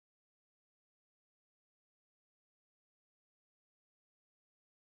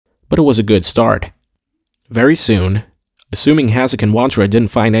but it was a good start. Very soon, assuming Hazek and Wantra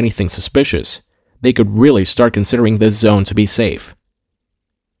didn't find anything suspicious, they could really start considering this zone to be safe.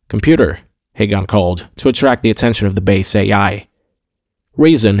 "Computer," Hagon called, to attract the attention of the base AI.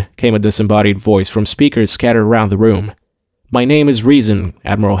 "Reason," came a disembodied voice from speakers scattered around the room. "My name is Reason,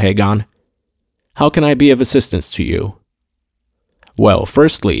 Admiral Hagon. How can I be of assistance to you?" "Well,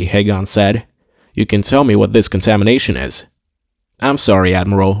 firstly," Hagon said, "you can tell me what this contamination is." "I'm sorry,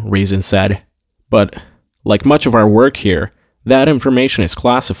 Admiral," Reason said, "but, like much of our work here, that information is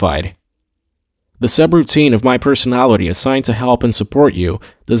classified. The subroutine of my personality assigned to help and support you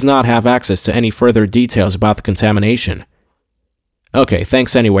does not have access to any further details about the contamination." "Okay,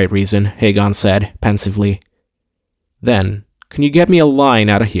 thanks anyway, Reason," Hagon said, pensively. "Then, can you get me a line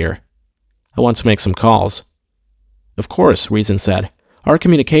out of here? I want to make some calls." "Of course," Reason said. "Our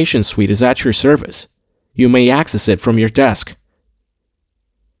communication suite is at your service. You may access it from your desk."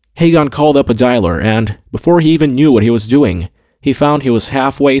 Hagon called up a dialer and, before he even knew what he was doing, he found he was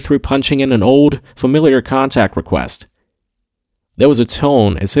halfway through punching in an old, familiar contact request. There was a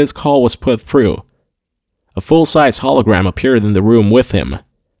tone as his call was put through. A full-size hologram appeared in the room with him,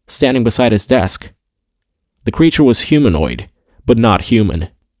 standing beside his desk. The creature was humanoid, but not human.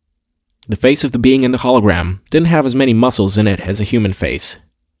 The face of the being in the hologram didn't have as many muscles in it as a human face.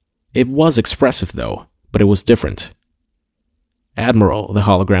 It was expressive though, but it was different. "Admiral," the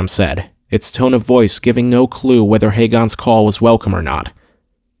hologram said, its tone of voice giving no clue whether Hagon's call was welcome or not.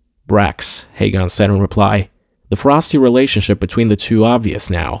 "Brax," Hagon said in reply, the frosty relationship between the two obvious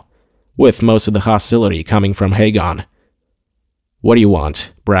now, with most of the hostility coming from Hagon. "What do you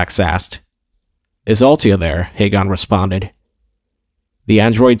want?" Brax asked. "Is Altia there?" Hagon responded. The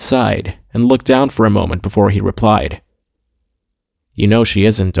android sighed and looked down for a moment before he replied. "You know she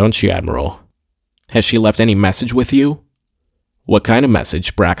isn't, don't you, Admiral? Has she left any message with you?" "What kind of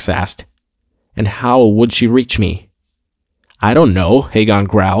message?" Brax asked. "And how would she reach me?" "I don't know," Hagon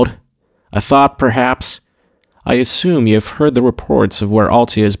growled. "I thought perhaps... I assume you've heard the reports of where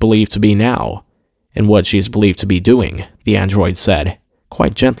Altia is believed to be now, and what she is believed to be doing," the android said,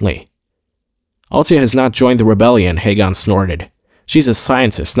 quite gently. "Altia has not joined the rebellion," Hagon snorted. "She's a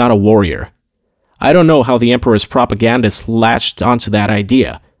scientist, not a warrior. I don't know how the Emperor's propagandists latched onto that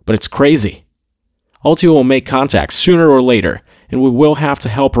idea, but it's crazy. Altia will make contact sooner or later, and we will have to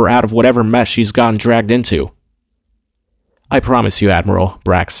help her out of whatever mess she's gotten dragged into." "I promise you, Admiral,"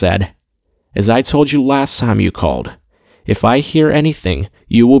 Brax said. "As I told you last time you called, if I hear anything,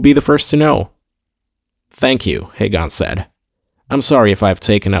 you will be the first to know." "Thank you," Hagon said. "I'm sorry if I've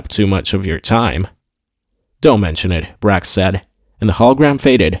taken up too much of your time." "Don't mention it," Brax said, and the hologram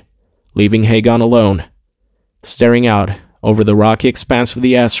faded, leaving Hagon alone, staring out over the rocky expanse of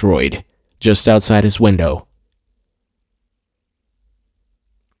the asteroid just outside his window.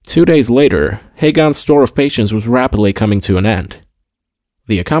 2 days later, Hagon's store of patience was rapidly coming to an end.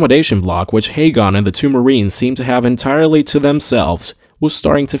 The accommodation block, which Hagon and the two Marines seemed to have entirely to themselves, was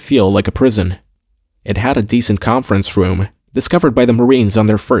starting to feel like a prison. It had a decent conference room, discovered by the Marines on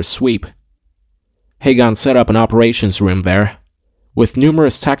their first sweep. Hagon set up an operations room there, with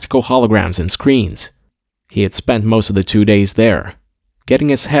numerous tactical holograms and screens. He had spent most of the 2 days there, getting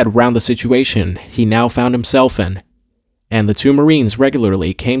his head around the situation he now found himself in, and the two Marines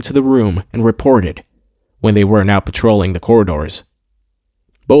regularly came to the room and reported when they weren't out patrolling the corridors.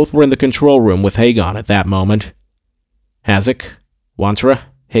 Both were in the control room with Hagon at that moment. "Hazek, Wantra,"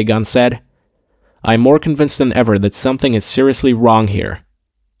 Hagon said, "I'm more convinced than ever that something is seriously wrong here."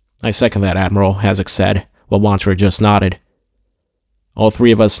 "I second that, Admiral," Hazek said, while Wantra just nodded. "All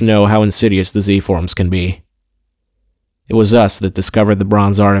three of us know how insidious the Z-forms can be. It was us that discovered the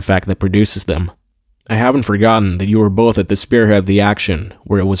bronze artifact that produces them. I haven't forgotten that you were both at the spearhead of the action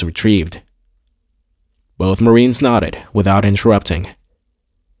where it was retrieved." Both Marines nodded, without interrupting.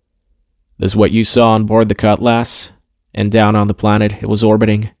 "Does what you saw on board the Cutlass, and down on the planet it was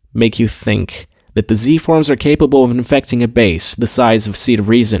orbiting, make you think that the Z-forms are capable of infecting a base the size of Seat of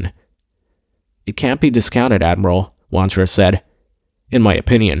Reason?" "It can't be discounted, Admiral," Wantra said. "In my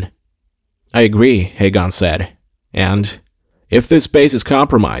opinion." "I agree," Hagon said. "And, if this base is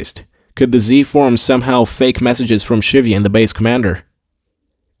compromised, could the Z-forms somehow fake messages from Shivy and the base commander?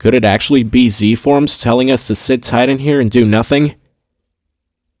 Could it actually be Z-forms telling us to sit tight in here and do nothing?"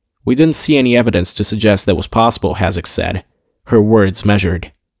 "We didn't see any evidence to suggest that was possible," Hazek said, her words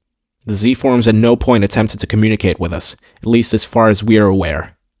measured. "The Z-forms at no point attempted to communicate with us, at least as far as we are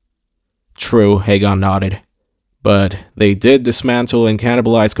aware." "True," Hagon nodded. "But they did dismantle and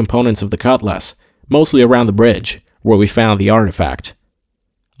cannibalize components of the Cutlass, mostly around the bridge, where we found the artifact."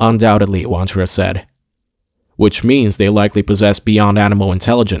 "Undoubtedly," Wantra said. Which means they likely possess beyond animal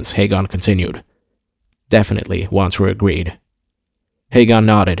intelligence, Hagon continued. Definitely, Wantra agreed. Hagon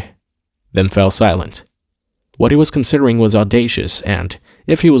nodded, then fell silent. What he was considering was audacious, and,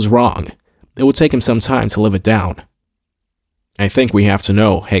 if he was wrong, it would take him some time to live it down. I think we have to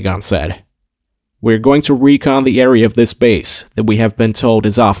know, Hagon said. We're going to recon the area of this base that we have been told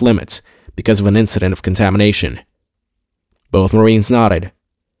is off limits because of an incident of contamination. Both Marines nodded.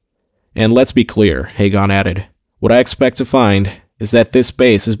 And let's be clear, Hagon added. What I expect to find is that this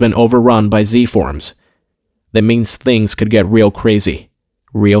base has been overrun by Z-forms. That means things could get real crazy,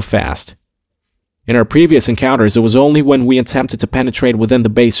 real fast. In our previous encounters, it was only when we attempted to penetrate within the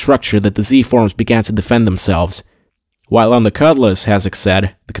base structure that the Z-forms began to defend themselves. While on the Cutlass, Hasek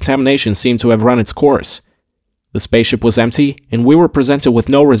said, the contamination seemed to have run its course. The spaceship was empty, and we were presented with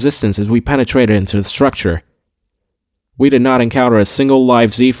no resistance as we penetrated into the structure. We did not encounter a single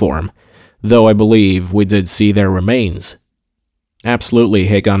live Z-form, though I believe we did see their remains. Absolutely,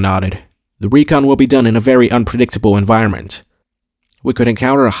 Hagon nodded. The recon will be done in a very unpredictable environment. We could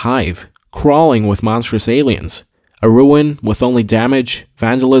encounter a hive, crawling with monstrous aliens, a ruin with only damage,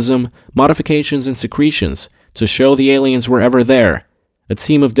 vandalism, modifications, and secretions, to show the aliens were ever there, a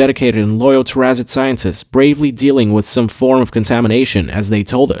team of dedicated and loyal Terrazid scientists bravely dealing with some form of contamination as they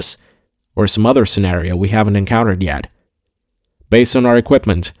told us, or some other scenario we haven't encountered yet. Based on our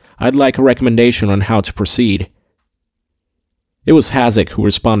equipment, I'd like a recommendation on how to proceed. It was Hasek who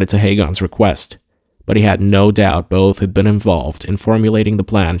responded to Hagon's request, but he had no doubt both had been involved in formulating the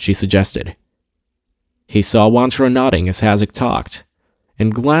plan she suggested. He saw Wantra nodding as Hasek talked,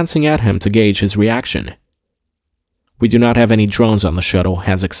 and glancing at him to gauge his reaction. We do not have any drones on the shuttle,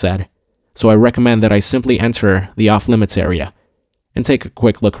 Hasek said, so I recommend that I simply enter the off-limits area and take a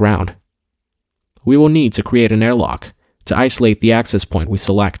quick look around. We will need to create an airlock to isolate the access point we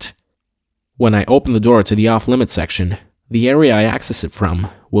select. When I open the door to the off-limits section, the area I access it from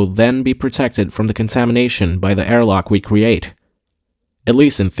will then be protected from the contamination by the airlock we create. At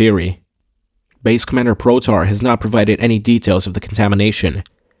least in theory. Base Commander Protar has not provided any details of the contamination,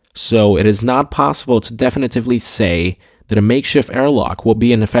 so it is not possible to definitively say that a makeshift airlock will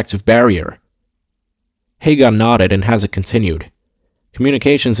be an effective barrier. Hagon nodded and Hasek continued.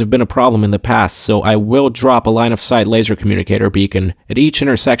 Communications have been a problem in the past, so I will drop a line-of-sight laser communicator beacon at each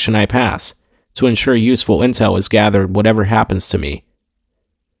intersection I pass to ensure useful intel is gathered whatever happens to me.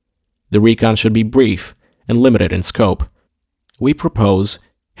 The recon should be brief and limited in scope. We propose,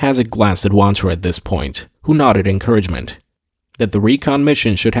 Hasek glanced at Wantra at this point, who nodded encouragement, that the recon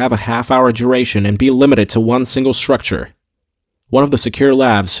mission should have a half-hour duration and be limited to one single structure. One of the secure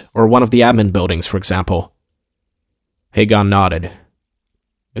labs, or one of the admin buildings, for example. Hagon nodded.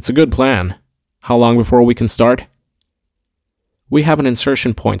 It's a good plan. How long before we can start? We have an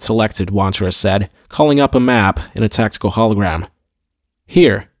insertion point selected, Wantra said, calling up a map in a tactical hologram.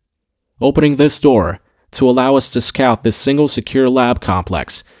 Here. Opening this door to allow us to scout this single secure lab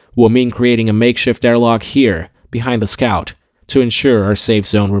complex will mean creating a makeshift airlock here, behind the scout, to ensure our safe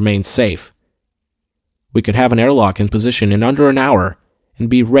zone remains safe. We could have an airlock in position in under an hour and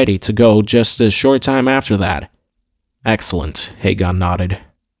be ready to go just a short time after that. Excellent, Hagon nodded.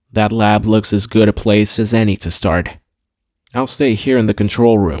 That lab looks as good a place as any to start. I'll stay here in the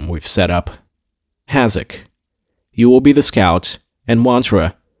control room we've set up. Hasek, you will be the scout, and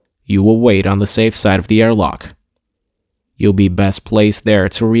Wantra, you will wait on the safe side of the airlock. You'll be best placed there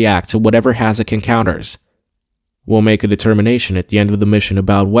to react to whatever Hasek encounters. We'll make a determination at the end of the mission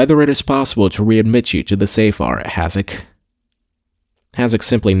about whether it is possible to readmit you to the safe area, Hasek. Hasek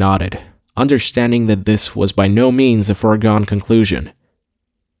simply nodded, understanding that this was by no means a foregone conclusion.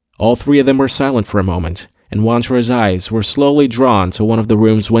 All three of them were silent for a moment, and Wantra's eyes were slowly drawn to one of the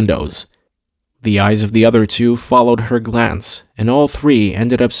room's windows. The eyes of the other two followed her glance, and all three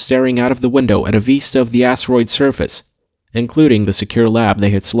ended up staring out of the window at a vista of the asteroid's surface, including the secure lab they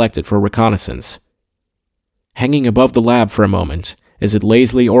had selected for reconnaissance. Hanging above the lab for a moment, as it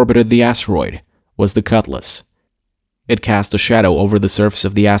lazily orbited the asteroid, was the Cutlass. It cast a shadow over the surface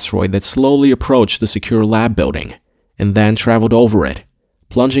of the asteroid that slowly approached the secure lab building, and then traveled over it,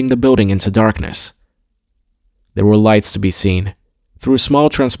 plunging the building into darkness. There were lights to be seen, through small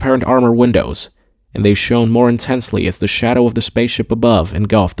transparent armor windows, and they shone more intensely as the shadow of the spaceship above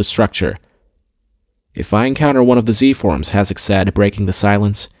engulfed the structure. If I encounter one of the Z-forms, Hasek said, breaking the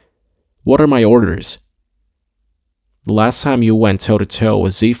silence, what are my orders? The last time you went toe-to-toe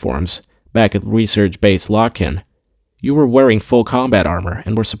with Z-forms, back at Research Base Lock-In, you were wearing full combat armor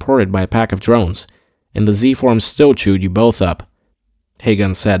and were supported by a pack of drones, and the Z-forms still chewed you both up.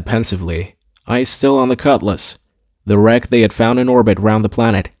 Hagon said pensively, eyes still on the Cutlass, the wreck they had found in orbit round the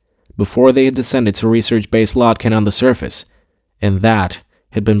planet, before they had descended to research base Lotkin on the surface, and that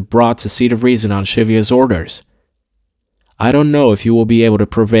had been brought to seat of reason on Shivia's orders. I don't know if you will be able to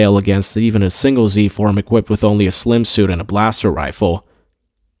prevail against even a single Z-form equipped with only a slim suit and a blaster rifle.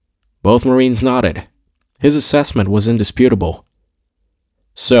 Both Marines nodded. His assessment was indisputable.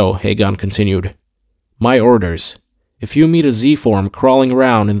 So, Hagon continued, my orders, if you meet a Z-form crawling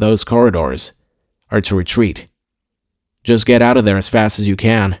around in those corridors, are to retreat. Just get out of there as fast as you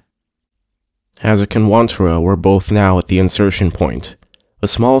can. Hazek and Wantura were both now at the insertion point, a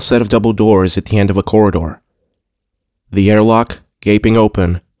small set of double doors at the end of a corridor. The airlock, gaping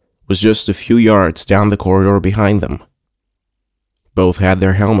open, was just a few yards down the corridor behind them. Both had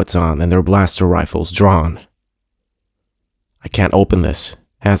their helmets on and their blaster rifles drawn. I can't open this,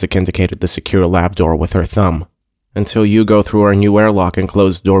 Hazek indicated the secure lab door with her thumb, until you go through our new airlock and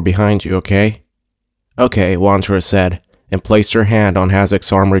close the door behind you, okay? Okay, Wantura said, and placed her hand on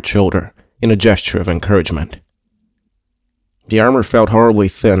Hazek's armored shoulder in a gesture of encouragement. The armor felt horribly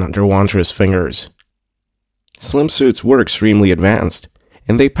thin under Wantura's fingers. Slim suits were extremely advanced,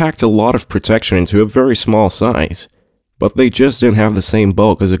 and they packed a lot of protection into a very small size, but they just didn't have the same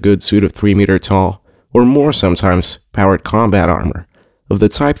bulk as a good suit of 3 meter tall, or more sometimes, powered combat armor, of the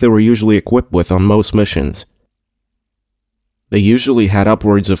type they were usually equipped with on most missions. They usually had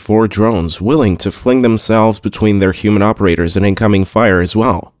upwards of 4 drones willing to fling themselves between their human operators and incoming fire as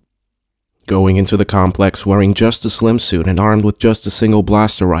well. Going into the complex wearing just a slim suit and armed with just a single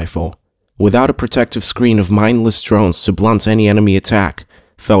blaster rifle, without a protective screen of mindless drones to blunt any enemy attack,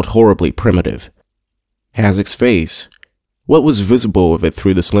 felt horribly primitive. Hazek's face, what was visible of it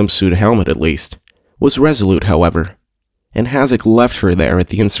through the slim suit helmet at least, was resolute however, and Hazek left her there at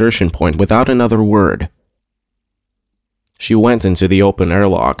the insertion point without another word. She went into the open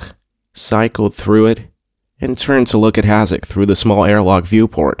airlock, cycled through it, and turned to look at Hazek through the small airlock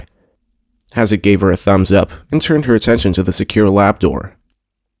viewport. Hazek gave her a thumbs up and turned her attention to the secure lab door.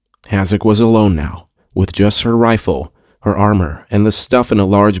 Hazek was alone now, with just her rifle, her armor, and the stuff in a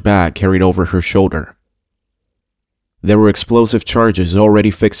large bag carried over her shoulder. There were explosive charges already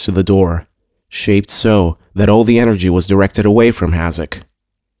fixed to the door, shaped so that all the energy was directed away from Hazek.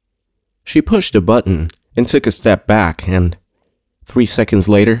 She pushed a button and took a step back, and 3 seconds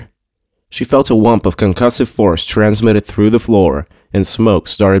later, she felt a whump of concussive force transmitted through the floor, and smoke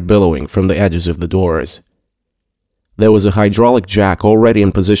started billowing from the edges of the doors. There was a hydraulic jack already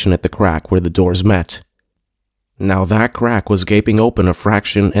in position at the crack where the doors met. Now that crack was gaping open a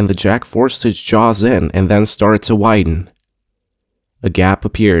fraction, and the jack forced its jaws in and then started to widen. A gap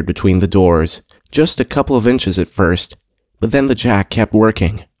appeared between the doors, just a couple of inches at first, but then the jack kept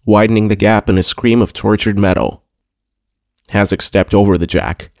working, widening the gap in a scream of tortured metal. Hazek stepped over the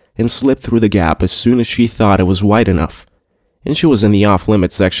jack and slipped through the gap as soon as she thought it was wide enough, and she was in the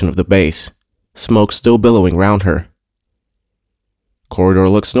off-limit section of the base, smoke still billowing round her. Corridor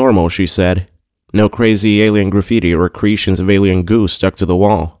looks normal, she said. No crazy alien graffiti or accretions of alien goo stuck to the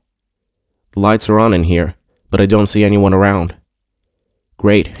wall. The lights are on in here, but I don't see anyone around.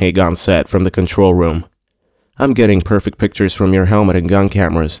 Great, Hagon said from the control room. I'm getting perfect pictures from your helmet and gun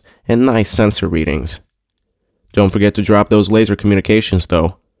cameras, and nice sensor readings. Don't forget to drop those laser communications,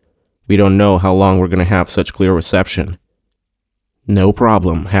 though. We don't know how long we're going to have such clear reception. No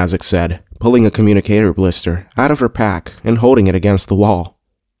problem, Hazek said, pulling a communicator blister out of her pack and holding it against the wall.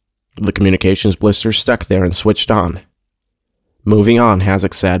 The communications blister stuck there and switched on. Moving on,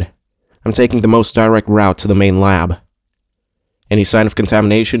 Hazek said. I'm taking the most direct route to the main lab. Any sign of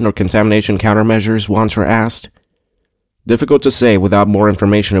contamination or contamination countermeasures, Wantura asked. Difficult to say without more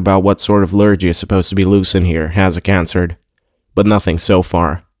information about what sort of lurgy is supposed to be loose in here, Hazek answered. But nothing so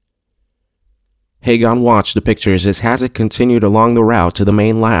far. Hagon watched the pictures as Hazek continued along the route to the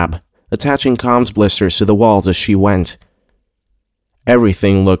main lab, attaching comms blisters to the walls as she went.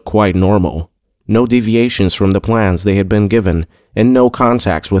 Everything looked quite normal. No deviations from the plans they had been given, and no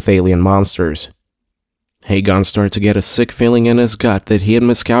contacts with alien monsters. Hagon started to get a sick feeling in his gut that he had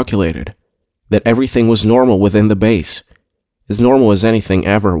miscalculated, that everything was normal within the base, as normal as anything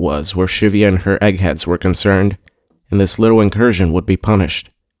ever was where Shivia and her eggheads were concerned, and this little incursion would be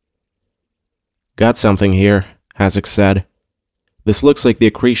punished. Got something here, Hazek said. This looks like the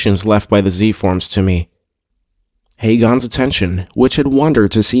accretions left by the Z-forms to me. Hagon's attention, which had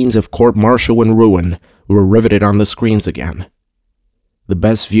wandered to scenes of court-martial and ruin, were riveted on the screens again. The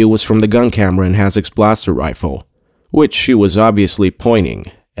best view was from the gun camera in Hazek's blaster rifle, which she was obviously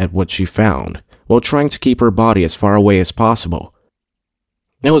pointing at what she found, while trying to keep her body as far away as possible.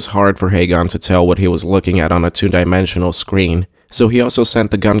 It was hard for Hagon to tell what he was looking at on a two-dimensional screen, so he also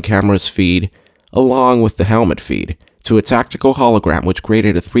sent the gun camera's feed, along with the helmet feed, to a tactical hologram which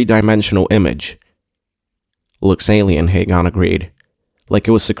created a three-dimensional image. Looks alien, Hagon agreed. Like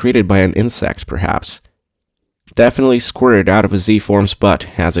it was secreted by an insect, perhaps. Definitely squirted out of a Z-form's butt,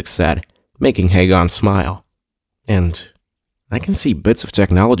 Hasek said, making Hagon smile. And I can see bits of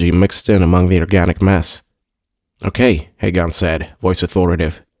technology mixed in among the organic mess. Okay, Hagon said, voice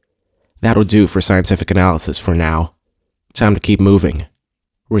authoritative. That'll do for scientific analysis for now. Time to keep moving.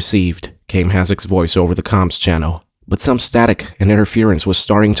 Received, came Hasek's voice over the comms channel, but some static and interference was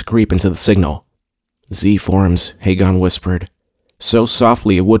starting to creep into the signal. Z-forms, Hagon whispered, so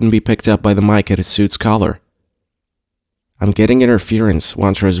softly it wouldn't be picked up by the mic at his suit's collar. I'm getting interference,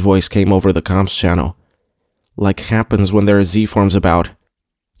 Wantra's voice came over the comms channel. Like happens when there are Z-forms about.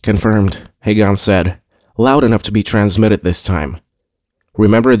 Confirmed, Hagon said, loud enough to be transmitted this time.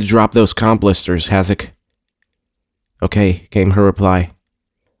 Remember to drop those comm blisters, Hasek. Okay, came her reply.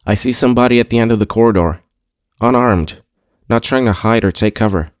 I see somebody at the end of the corridor. Unarmed. Not trying to hide or take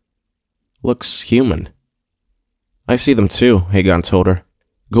cover. Looks human. I see them too, Hagon told her.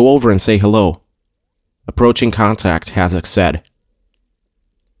 Go over and say hello. Approaching contact, Hasek said.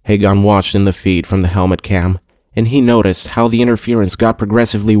 Hagon watched in the feed from the helmet cam, and he noticed how the interference got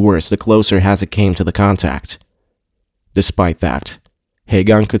progressively worse the closer Hasek came to the contact. Despite that,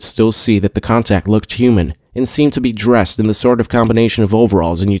 Hagon could still see that the contact looked human and seemed to be dressed in the sort of combination of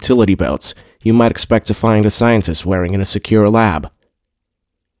overalls and utility belts you might expect to find a scientist wearing in a secure lab.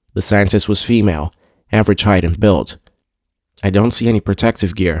 The scientist was female, average height and build. I don't see any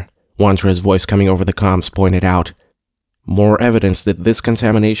protective gear, Wantra's voice coming over the comms pointed out. More evidence that this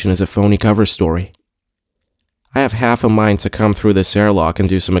contamination is a phony cover story. I have half a mind to come through this airlock and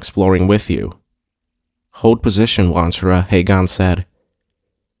do some exploring with you. Hold position, Wantra, Hagon said.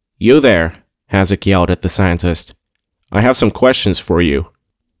 You there, Hasek yelled at the scientist. I have some questions for you.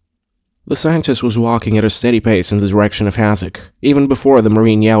 The scientist was walking at a steady pace in the direction of Hasek, even before the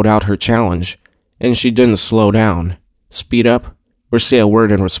Marine yelled out her challenge, and she didn't slow down, speed up, or say a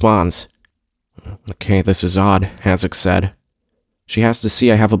word in response. Okay, this is odd, Hasek said. She has to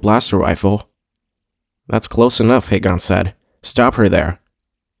see I have a blaster rifle. That's close enough, Hagon said. Stop her there.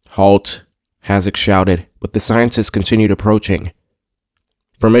 Halt, Hasek shouted, but the scientist continued approaching.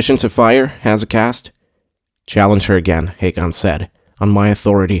 Permission to fire, Hasek asked. Challenge her again, Hagon said, on my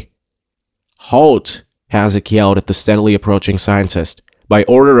authority. Halt, Hasek yelled at the steadily approaching scientist, by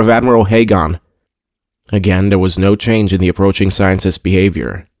order of Admiral Hagon. Again, there was no change in the approaching scientist's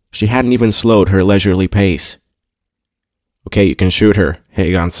behavior. She hadn't even slowed her leisurely pace. Okay, you can shoot her,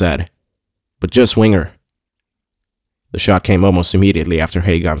 Hagon said. But just wing her. The shot came almost immediately after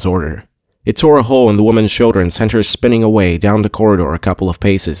Hagon's order. It tore a hole in the woman's shoulder and sent her spinning away down the corridor a couple of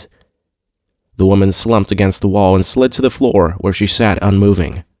paces. The woman slumped against the wall and slid to the floor where she sat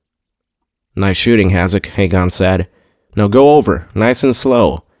unmoving. Nice shooting, Hasek, Hagon said. Now go over, nice and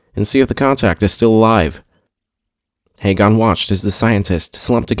slow, and see if the contact is still alive. Hagon watched as the scientist,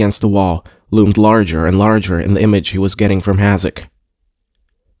 slumped against the wall, loomed larger and larger in the image he was getting from Hasek.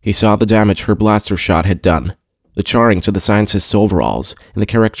 He saw the damage her blaster shot had done, the charring to the scientist's overalls, and the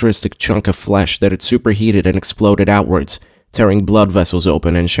characteristic chunk of flesh that had superheated and exploded outwards, tearing blood vessels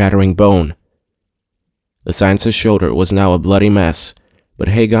open and shattering bone. The scientist's shoulder was now a bloody mess, but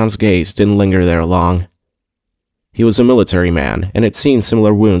Hagon's gaze didn't linger there long. He was a military man and had seen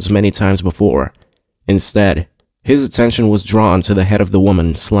similar wounds many times before. Instead, his attention was drawn to the head of the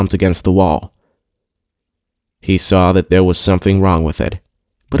woman slumped against the wall. He saw that there was something wrong with it,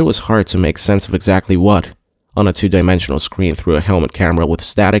 but it was hard to make sense of exactly what, on a two-dimensional screen through a helmet camera with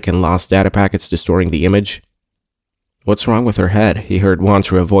static and lost data packets distorting the image. What's wrong with her head? He heard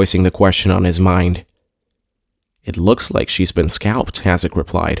Wantra voicing the question on his mind. It looks like she's been scalped, Hasek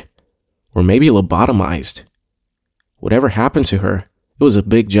replied. Or maybe lobotomized. Whatever happened to her, it was a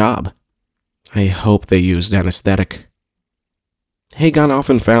big job. I hope they used anesthetic. Hagon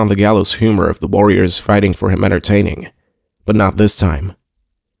often found the gallows humor of the warriors fighting for him entertaining, but not this time.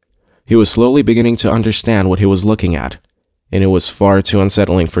 He was slowly beginning to understand what he was looking at, and it was far too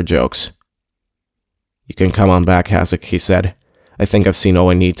unsettling for jokes. You can come on back, Hasek, he said. I think I've seen all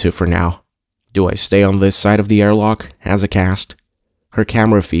I need to for now. Do I stay on this side of the airlock? Hasek asked, her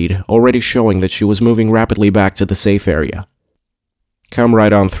camera feed already showing that she was moving rapidly back to the safe area. Come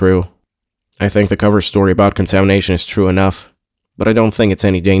right on through. I think the cover story about contamination is true enough, but I don't think it's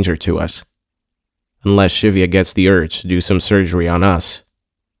any danger to us. Unless Shivya gets the urge to do some surgery on us.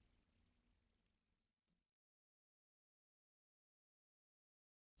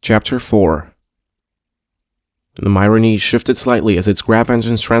 Chapter 4. The Myronese shifted slightly as its grav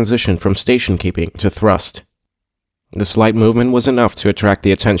engines transitioned from station keeping to thrust. The slight movement was enough to attract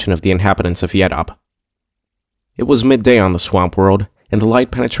the attention of the inhabitants of Yedab. It was midday on the swamp world, and the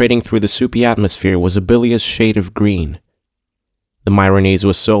light penetrating through the soupy atmosphere was a bilious shade of green. The Myronese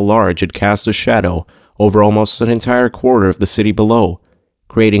was so large it cast a shadow over almost an entire quarter of the city below,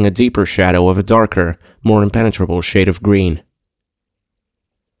 creating a deeper shadow of a darker, more impenetrable shade of green.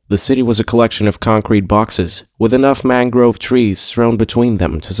 The city was a collection of concrete boxes, with enough mangrove trees strewn between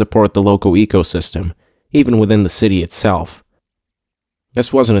them to support the local ecosystem, even within the city itself.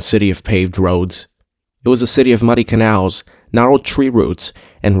 This wasn't a city of paved roads. It was a city of muddy canals, gnarled tree roots,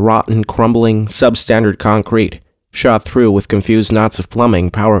 and rotten, crumbling, substandard concrete, shot through with confused knots of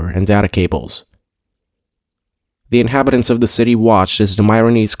plumbing, power, and data cables. The inhabitants of the city watched as the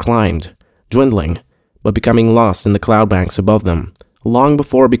Myronese climbed, dwindling, but becoming lost in the cloud banks above them, long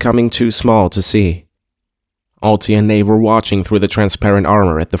before becoming too small to see. Altia and Nave were watching through the transparent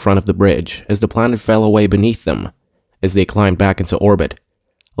armor at the front of the bridge as the planet fell away beneath them, as they climbed back into orbit,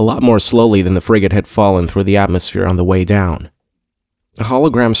 a lot more slowly than the frigate had fallen through the atmosphere on the way down. A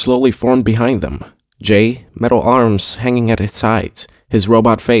hologram slowly formed behind them, Jay, metal arms hanging at his sides, his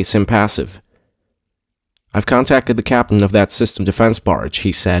robot face impassive. "I've contacted the captain of that system defense barge,"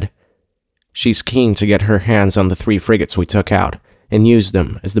 he said. "She's keen to get her hands on the 3 frigates we took out, and use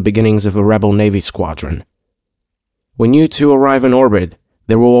them as the beginnings of a rebel navy squadron. When you two arrive in orbit,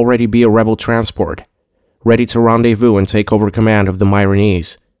 there will already be a rebel transport, ready to rendezvous and take over command of the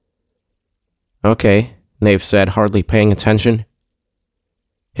Myronese." "Okay," Nave said, hardly paying attention.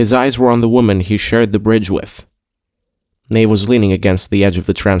 His eyes were on the woman he shared the bridge with. Nave was leaning against the edge of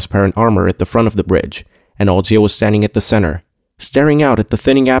the transparent armor at the front of the bridge, and Altia was standing at the center, staring out at the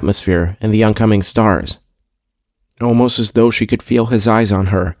thinning atmosphere and the oncoming stars. Almost as though she could feel his eyes on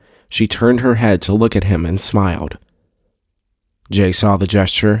her, she turned her head to look at him and smiled. Jay saw the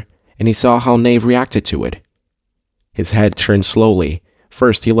gesture, and he saw how Nave reacted to it. His head turned slowly.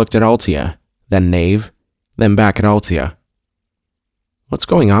 First he looked at Altia, then Nave, then back at Altia. "What's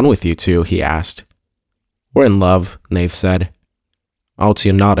going on with you two?" he asked. "We're in love," Nave said.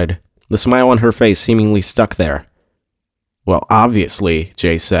 Altia nodded, the smile on her face seemingly stuck there. "Well, obviously,"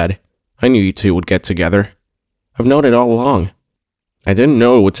 Jay said. "I knew you two would get together. I've known it all along. I didn't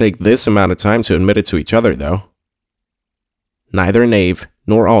know it would take this amount of time to admit it to each other, though." Neither Nave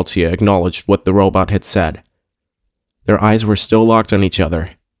nor Altia acknowledged what the robot had said. Their eyes were still locked on each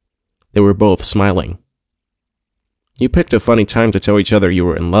other. They were both smiling. "You picked a funny time to tell each other you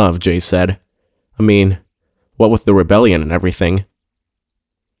were in love," Jay said. "I mean, what with the rebellion and everything."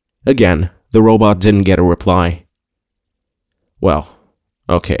 Again, the robot didn't get a reply. "Well,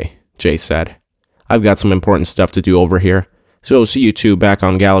 okay," Jay said. "I've got some important stuff to do over here, so see you two back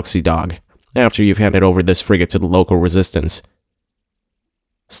on Galaxy Dog, after you've handed over this frigate to the local resistance."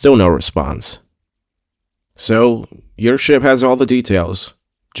 Still no response. "So, your ship has all the details.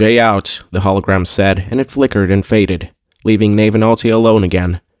 Jay out," the hologram said, and it flickered and faded, leaving Nave and Altia alone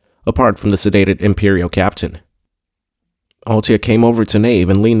again, apart from the sedated Imperial captain. Altia came over to Nave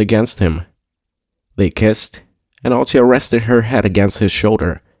and leaned against him. They kissed, and Altia rested her head against his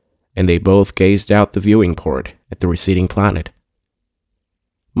shoulder, and they both gazed out the viewing port at the receding planet.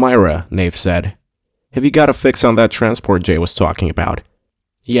 "Myra," Nave said, "have you got a fix on that transport Jay was talking about?"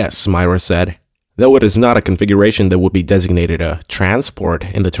 "Yes," Myra said, "though it is not a configuration that would be designated a transport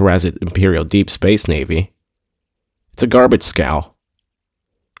in the Terrazid Imperial Deep Space Navy. It's a garbage scow."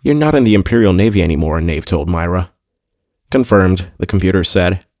 "You're not in the Imperial Navy anymore," Nave told Myra. "Confirmed," the computer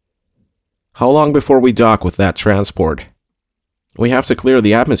said. "How long before we dock with that transport?" "We have to clear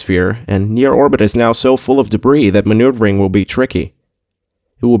the atmosphere, and near orbit is now so full of debris that maneuvering will be tricky.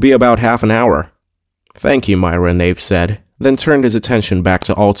 It will be about half an hour." "Thank you, Myra," Nave said, then turned his attention back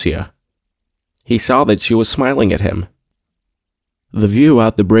to Altia. He saw that she was smiling at him. The view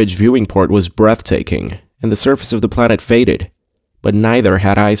out the bridge viewing port was breathtaking, and the surface of the planet faded, but neither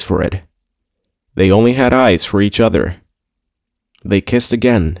had eyes for it. They only had eyes for each other. They kissed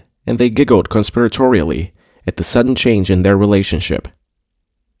again, and they giggled conspiratorially at the sudden change in their relationship.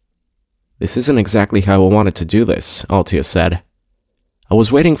 "This isn't exactly how I wanted to do this," Altia said. "I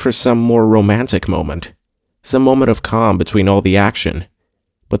was waiting for some more romantic moment, some moment of calm between all the action,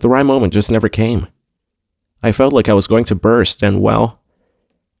 but the right moment just never came. I felt like I was going to burst, and well,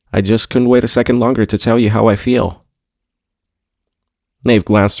 I just couldn't wait a second longer to tell you how I feel." Nave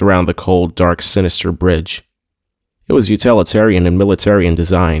glanced around the cold, dark, sinister bridge. It was utilitarian and military in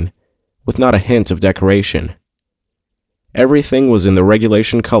design, with not a hint of decoration. Everything was in the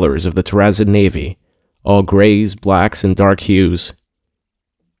regulation colors of the Terrazid Navy, all grays, blacks, and dark hues.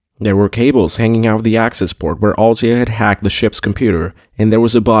 There were cables hanging out of the access port where Altia had hacked the ship's computer, and there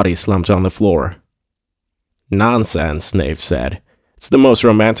was a body slumped on the floor. "Nonsense," Nave said. "It's the most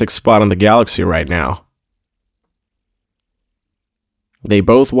romantic spot in the galaxy right now." They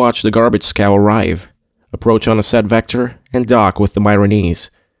both watched the garbage scow arrive, approach on a set vector, and dock with the Myronese.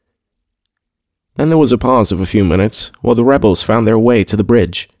 Then there was a pause of a few minutes while the rebels found their way to the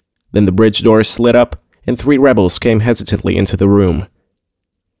bridge. Then the bridge doors slid up, and 3 rebels came hesitantly into the room.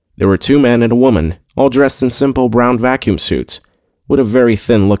 There were 2 men and a woman, all dressed in simple brown vacuum suits, with a very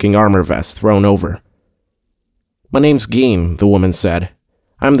thin-looking armor vest thrown over. "My name's Geen," the woman said.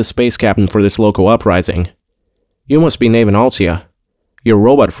 "I'm the space captain for this local uprising. You must be Nave and Altia. Your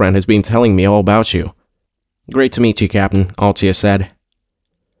robot friend has been telling me all about you." "Great to meet you, Captain," Altia said.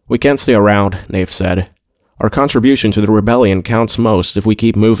 "We can't stay around," Nave said. "Our contribution to the rebellion counts most if we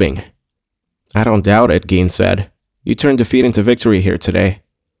keep moving." "I don't doubt it," Geen said. "You turned defeat into victory here today."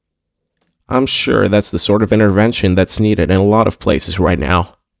 "I'm sure that's the sort of intervention that's needed in a lot of places right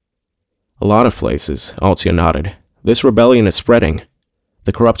now." "A lot of places," Altia nodded. "This rebellion is spreading.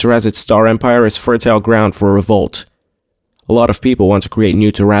 The corrupt Terrazit Star Empire is fertile ground for a revolt. A lot of people want to create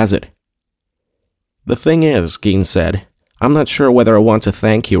new Terrazit." "The thing is," Geen said, "I'm not sure whether I want to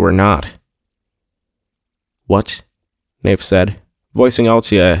thank you or not." "What?" Nave said, voicing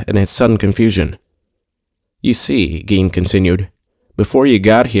Altia in his sudden confusion. "You see," Geen continued, "before you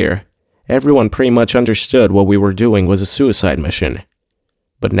got here, everyone pretty much understood what we were doing was a suicide mission.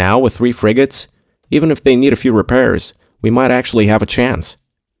 But now, with 3 frigates, even if they need a few repairs, we might actually have a chance.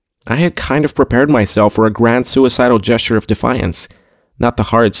 I had kind of prepared myself for a grand suicidal gesture of defiance, not the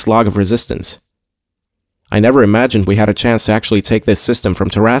hard slog of resistance. I never imagined we had a chance to actually take this system from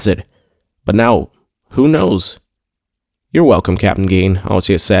Terrazit, but now, who knows?" "You're welcome, Captain Geen,"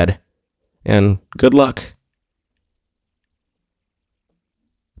 Altia said, "and good luck."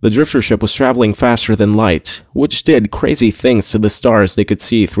 The drifter ship was traveling faster than light, which did crazy things to the stars they could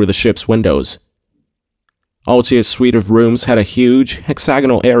see through the ship's windows. Altia's suite of rooms had a huge,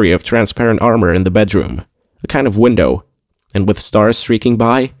 hexagonal area of transparent armor in the bedroom, a kind of window, and with stars streaking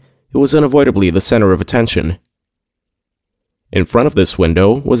by, it was unavoidably the center of attention. In front of this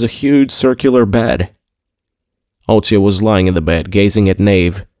window was a huge circular bed. Altia was lying in the bed, gazing at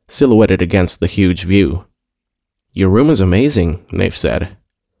Nave, silhouetted against the huge view. "Your room is amazing," Nave said.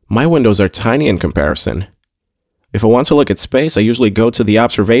 "My windows are tiny in comparison. If I want to look at space, I usually go to the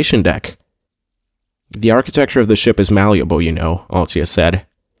observation deck." "The architecture of the ship is malleable, you know," Altia said.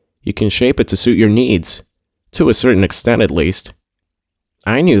 "You can shape it to suit your needs, to a certain extent at least."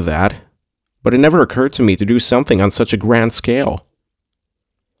 "I knew that, but it never occurred to me to do something on such a grand scale."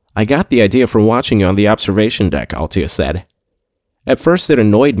 "I got the idea from watching you on the observation deck," Altia said. "At first it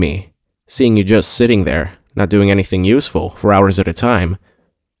annoyed me, seeing you just sitting there, not doing anything useful, for hours at a time.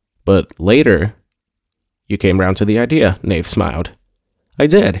 But later, you came round to the idea," Nave smiled. "I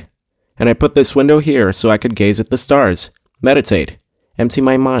did, and I put this window here so I could gaze at the stars, meditate, empty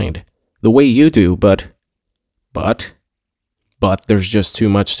my mind, the way you do, but there's just too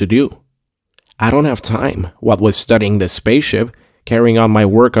much to do. I don't have time, what with studying this spaceship, carrying on my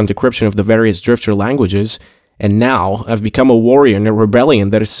work on decryption of the various drifter languages, and now I've become a warrior in a rebellion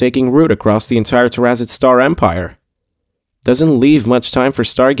that is taking root across the entire Terrazit Star Empire. Doesn't leave much time for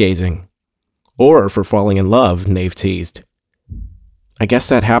stargazing. Or for falling in love," Nave teased. "I guess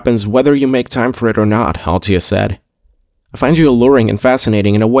that happens whether you make time for it or not," Altia said. "I find you alluring and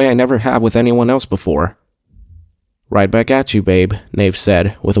fascinating in a way I never have with anyone else before." "Right back at you, babe," Nave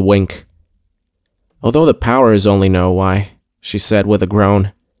said, with a wink. "Although the powers only know why," she said with a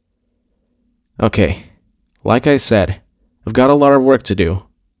groan. "Okay, like I said, I've got a lot of work to do.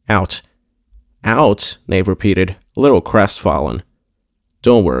 Out." "Out?" Nave repeated, a little crestfallen.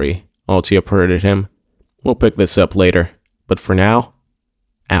 "Don't worry," Altia purred at him. "We'll pick this up later, but for now,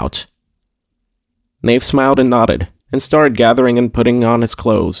 out." Nave smiled and nodded, and started gathering and putting on his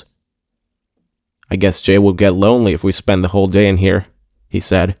clothes. "I guess Jay will get lonely if we spend the whole day in here," he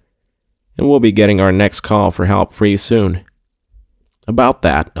said, "and we'll be getting our next call for help pretty soon." "About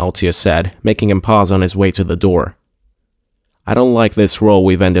that," Altia said, making him pause on his way to the door. "I don't like this role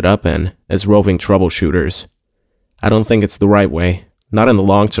we've ended up in, as roving troubleshooters. I don't think it's the right way, not in the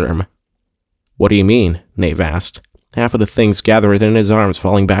long term." "What do you mean?" Nave asked, half of the things gathered in his arms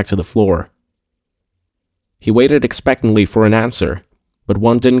falling back to the floor. He waited expectantly for an answer, but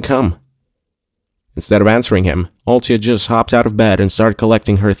one didn't come. Instead of answering him, Altia just hopped out of bed and started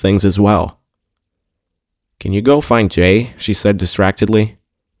collecting her things as well. "Can you go find Jay?" she said distractedly.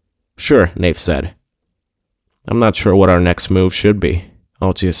 "Sure," Nave said. "I'm not sure what our next move should be,"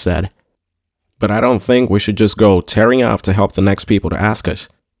 Altia said. "But I don't think we should just go tearing off to help the next people to ask us.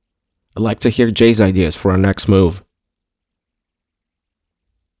 I'd like to hear Jay's ideas for our next move."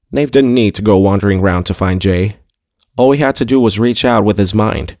 Nave didn't need to go wandering around to find Jay. All he had to do was reach out with his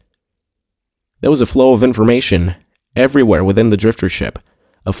mind. There was a flow of information, everywhere within the drifter ship,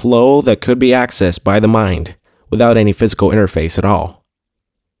 a flow that could be accessed by the mind without any physical interface at all.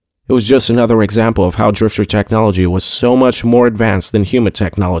 It was just another example of how drifter technology was so much more advanced than human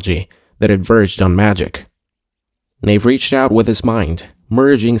technology that it verged on magic. Nave reached out with his mind,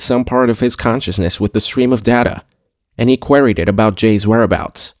 merging some part of his consciousness with the stream of data, and he queried it about Jay's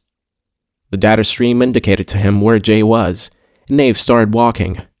whereabouts. The data stream indicated to him where Jay was, and Nave started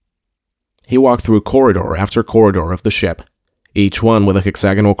walking. He walked through corridor after corridor of the ship, each one with a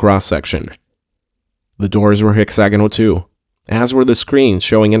hexagonal cross-section. The doors were hexagonal too, as were the screens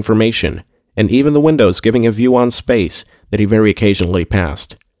showing information, and even the windows giving a view on space that he very occasionally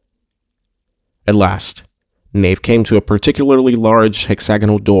passed. At last, Nave came to a particularly large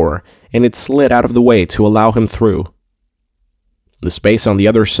hexagonal door, and it slid out of the way to allow him through. The space on the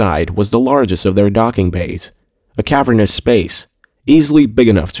other side was the largest of their docking bays, a cavernous space, easily big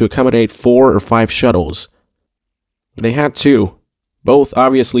enough to accommodate 4 or 5 shuttles. They had 2, both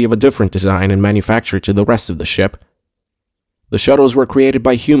obviously of a different design and manufactured to the rest of the ship. The shuttles were created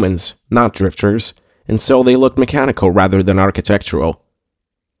by humans, not drifters, and so they looked mechanical rather than architectural.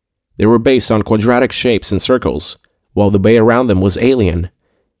 They were based on quadratic shapes and circles, while the bay around them was alien,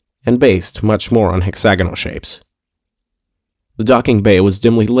 and based much more on hexagonal shapes. The docking bay was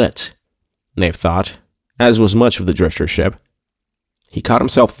dimly lit, Nave thought, as was much of the drifter ship. He caught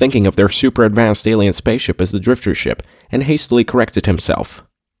himself thinking of their super-advanced alien spaceship as the drifter ship, and hastily corrected himself.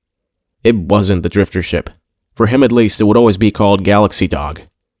 It wasn't the drifter ship. For him at least, it would always be called Galaxy Dog.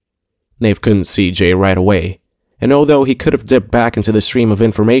 Nave couldn't see Jay right away, and although he could have dipped back into the stream of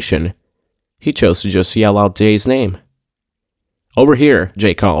information, he chose to just yell out Jay's name. "Over here,"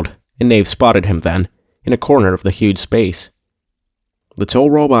 Jay called, and Nave spotted him then, in a corner of the huge space. The tall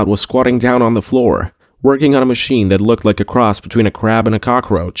robot was squatting down on the floor, working on a machine that looked like a cross between a crab and a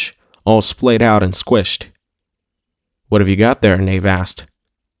cockroach, all splayed out and squished. "What have you got there?" Nave asked.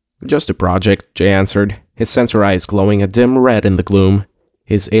 "Just a project," Jay answered, his sensor eyes glowing a dim red in the gloom,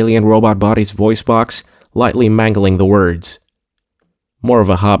 his alien robot body's voice box lightly mangling the words. "More of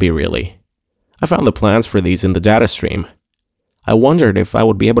a hobby, really. I found the plans for these in the data stream. I wondered if I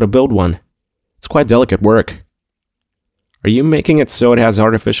would be able to build one. It's quite delicate work." "Are you making it so it has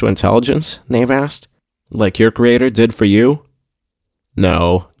artificial intelligence?" Nave asked. "Like your creator did for you?"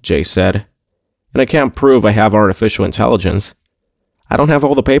 "No," Jay said. "And I can't prove I have artificial intelligence. I don't have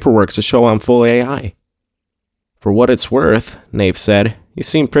all the paperwork to show I'm full AI." "For what it's worth," Nave said, "you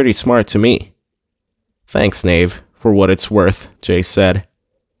seem pretty smart to me." "Thanks, Nave, for what it's worth," Jay said.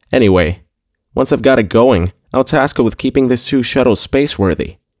 "Anyway, once I've got it going, I'll task it with keeping these 2 shuttles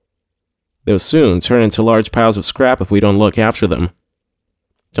space-worthy. They'll soon turn into large piles of scrap if we don't look after them."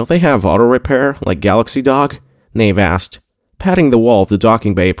 "Don't they have auto repair, like Galaxy Dog?" Nave asked, patting the wall of the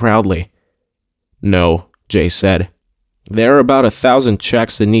docking bay proudly. "No," Jay said. "There are about 1,000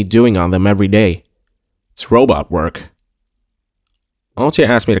 checks that need doing on them every day. It's robot work." "Altia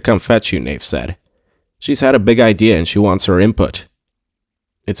asked me to come fetch you," Nave said. "She's had a big idea and she wants her input."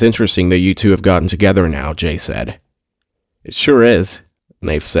 "It's interesting that you 2 have gotten together now," Jay said. "It sure is,"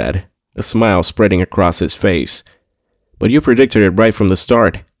 Nave said, a smile spreading across his face. "But you predicted it right from the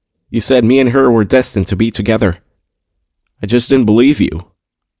start. You said me and her were destined to be together. I just didn't believe you."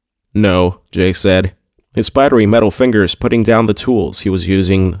 "No," Jay said, his spidery metal fingers putting down the tools he was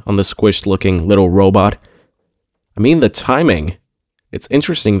using on the squished-looking little robot. "I mean the timing. It's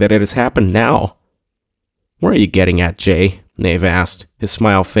interesting that it has happened now." "Where are you getting at, Jay?" Nave asked, his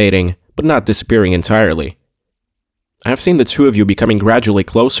smile fading, but not disappearing entirely. "I've seen the 2 of you becoming gradually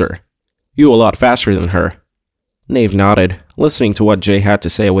closer. You a lot faster than her." Nave nodded, listening to what Jay had to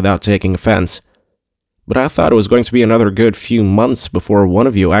say without taking offense. "But I thought it was going to be another good few months before one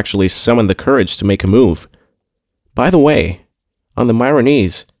of you actually summoned the courage to make a move. By the way, on the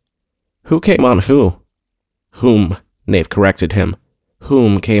Myronese, who came on who?" "Whom," Nave corrected him.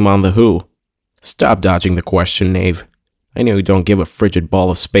 "Whom came on the who?" "Stop dodging the question, Nave. I know you don't give a frigid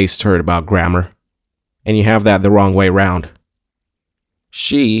ball of space turd about grammar. And you have that the wrong way round."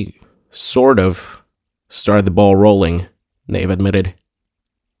 "She, sort of, started the ball rolling," Nave admitted.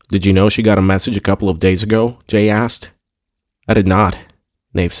 "Did you know she got a message a couple of days ago?" Jay asked. "I did not,"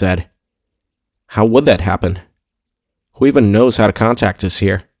 Nave said. "How would that happen? Who even knows how to contact us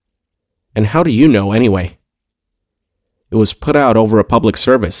here? And how do you know anyway?" "It was put out over a public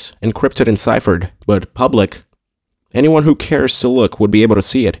service, encrypted and ciphered, but public. Anyone who cares to look would be able to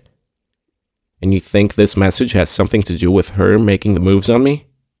see it." "And you think this message has something to do with her making the moves on me?"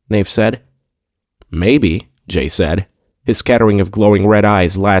 Nave said. "Maybe," Jay said, his scattering of glowing red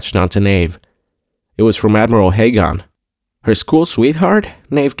eyes latched onto Nave. "It was from Admiral Hagon." "Her school sweetheart?"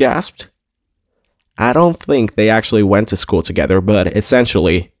 Nave gasped. I don't think they actually went to school together, but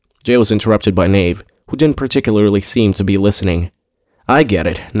essentially, Jay was interrupted by Nave, who didn't particularly seem to be listening. I get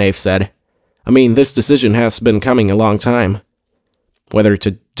it, Nave said. I mean, this decision has been coming a long time. Whether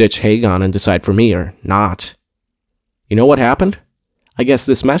to ditch Hagon and decide for me or not. You know what happened? I guess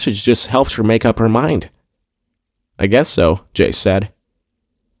this message just helps her make up her mind. I guess so, Jay said.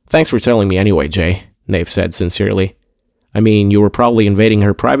 Thanks for telling me anyway, Jay, Nave said sincerely. I mean, you were probably invading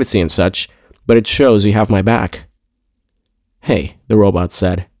her privacy and such, but it shows you have my back. Hey, the robot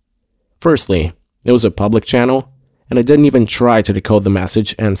said. Firstly, it was a public channel, and I didn't even try to decode the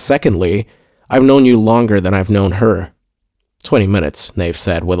message, and secondly, I've known you longer than I've known her. 20 minutes, Nave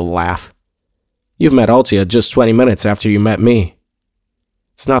said with a laugh. You've met Altia just 20 minutes after you met me.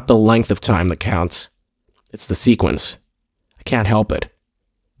 It's not the length of time that counts. It's the sequence. I can't help it.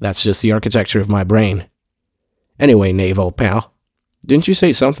 That's just the architecture of my brain. Anyway, Nave, old pal, didn't you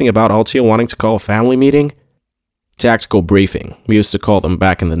say something about Altia wanting to call a family meeting? Tactical briefing. We used to call them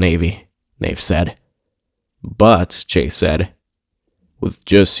back in the Navy, Nave said. But, Jay said, with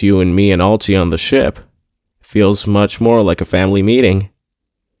just you and me and Altia on the ship, it feels much more like a family meeting.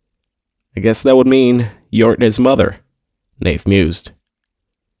 I guess that would mean you're his mother, Nave mused.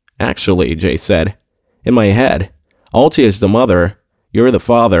 Actually, Jay said, in my head, Altia is the mother, you're the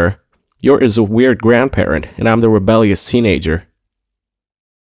father, you're is a weird grandparent, and I'm the rebellious teenager.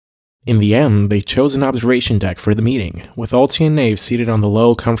 In the end, they chose an observation deck for the meeting, with Altia and Nave seated on the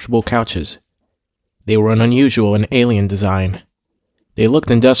low, comfortable couches. They were an unusual and alien design. They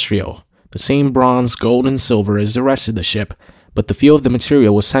looked industrial, the same bronze, gold, and silver as the rest of the ship, but the feel of the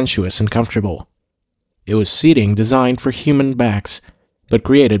material was sensuous and comfortable. It was seating designed for human backs, but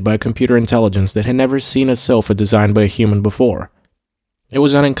created by computer intelligence that had never seen a sofa designed by a human before. It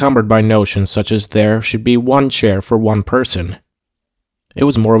was unencumbered by notions such as there should be one chair for one person. It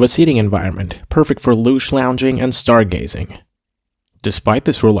was more of a seating environment, perfect for loose lounging and stargazing. Despite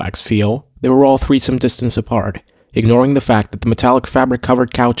this relaxed feel, they were all 3 some distance apart, ignoring the fact that the metallic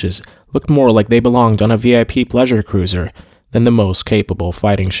fabric-covered couches looked more like they belonged on a VIP pleasure cruiser than the most capable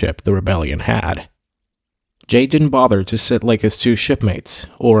fighting ship the Rebellion had. Jay didn't bother to sit like his 2 shipmates,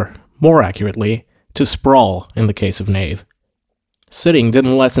 or, more accurately, to sprawl in the case of Nave. Sitting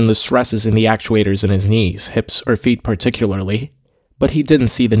didn't lessen the stresses in the actuators in his knees, hips, or feet particularly, but he didn't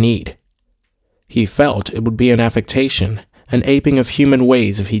see the need. He felt it would be an affectation, an aping of human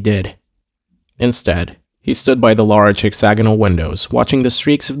ways if he did. Instead, he stood by the large hexagonal windows, watching the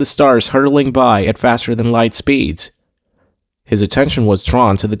streaks of the stars hurtling by at faster-than-light speeds. His attention was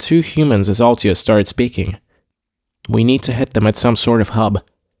drawn to the 2 humans as Altia started speaking. We need to hit them at some sort of hub,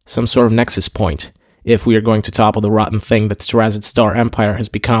 some sort of nexus point, if we are going to topple the rotten thing that the Terrazid Star Empire has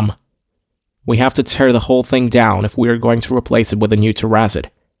become. We have to tear the whole thing down if we are going to replace it with a new Terrazid.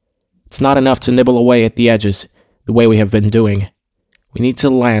 It's not enough to nibble away at the edges, the way we have been doing. We need to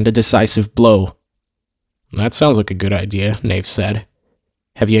land a decisive blow. That sounds like a good idea, Nave said.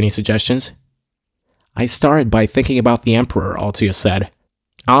 Have you any suggestions? I started by thinking about the Emperor, Altia said.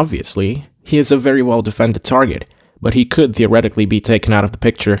 Obviously, he is a very well-defended target, but he could theoretically be taken out of the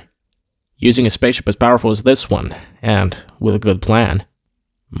picture. Using a spaceship as powerful as this one, and with a good plan.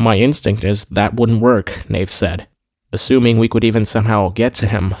 My instinct is that wouldn't work, Nave said. Assuming we could even somehow get to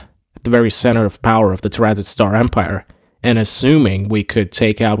him, at the very center of power of the Terrazid Star Empire, and assuming we could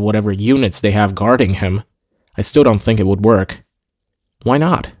take out whatever units they have guarding him, I still don't think it would work. Why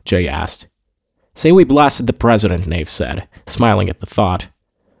not? Jay asked. Say we blasted the president, Nave said, smiling at the thought.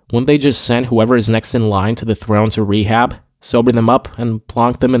 Wouldn't they just send whoever is next in line to the throne to rehab, sober them up, and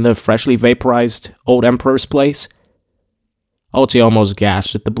plonk them in the freshly vaporized old Emperor's place? Altia almost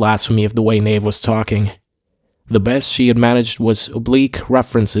gasped at the blasphemy of the way Nave was talking. The best she had managed was oblique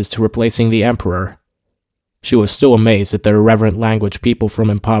references to replacing the Emperor. She was still amazed at the irreverent language people from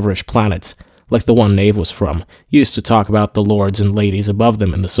impoverished planets, like the one Nave was from, used to talk about the lords and ladies above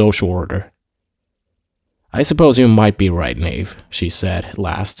them in the social order. I suppose you might be right, Nave, she said at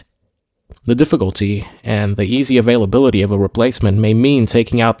last. The difficulty and the easy availability of a replacement may mean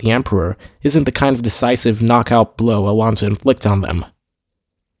taking out the Emperor isn't the kind of decisive knockout blow I want to inflict on them.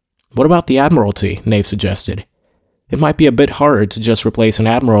 What about the Admiralty? Nave suggested. It might be a bit harder to just replace an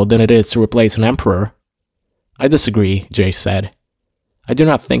Admiral than it is to replace an Emperor. I disagree, Jay said. I do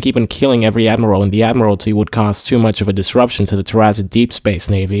not think even killing every Admiral in the Admiralty would cause too much of a disruption to the Terrazid Deep Space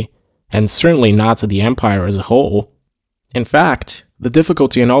Navy, and certainly not to the Empire as a whole. In fact, the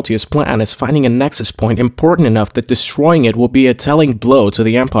difficulty in Altia's plan is finding a nexus point important enough that destroying it will be a telling blow to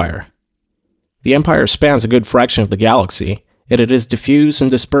the Empire. The Empire spans a good fraction of the galaxy, yet it is diffuse and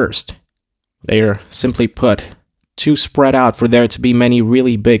dispersed. They are, simply put, too spread out for there to be many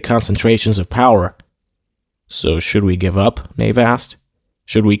really big concentrations of power. So should we give up? Nave asked.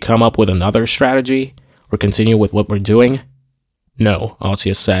 Should we come up with another strategy? Or continue with what we're doing? No,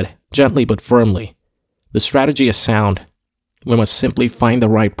 Altia said, gently but firmly. The strategy is sound. We must simply find the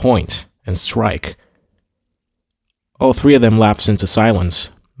right point and strike. All three of them lapsed into silence,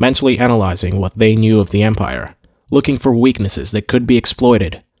 mentally analyzing what they knew of the Empire, looking for weaknesses that could be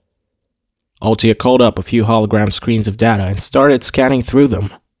exploited. Altia called up a few hologram screens of data and started scanning through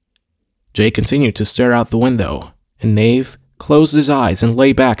them. Jay continued to stare out the window, and Nave closed his eyes and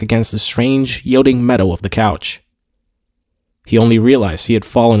lay back against the strange, yielding metal of the couch. He only realized he had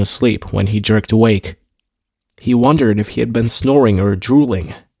fallen asleep when he jerked awake. He wondered if he had been snoring or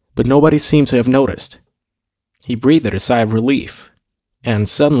drooling, but nobody seemed to have noticed. He breathed a sigh of relief, and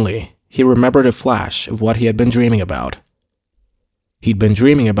suddenly he remembered a flash of what he had been dreaming about. He'd been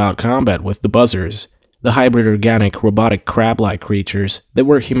dreaming about combat with the buzzers, the hybrid organic robotic crab-like creatures that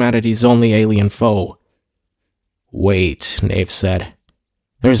were humanity's only alien foe. Wait, Nave said.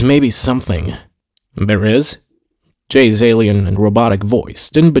 There's maybe something. There is? Jay's alien and robotic voice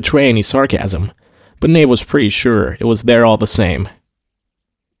didn't betray any sarcasm, but Nave was pretty sure it was there all the same.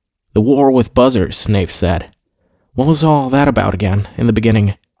 The war with buzzers, Nave said. What was all that about again, in the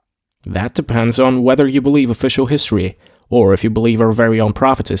beginning? That depends on whether you believe official history, or if you believe our very own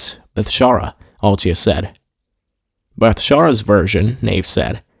prophetess, Bethshara, Altia said. Bethshara's version, Nave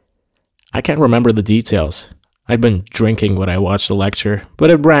said. I can't remember the details. I'd been drinking when I watched the lecture, but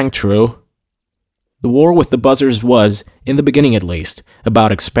it rang true. The war with the buzzers was, in the beginning at least,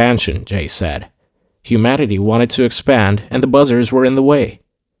 about expansion, Jay said. Humanity wanted to expand, and the buzzers were in the way.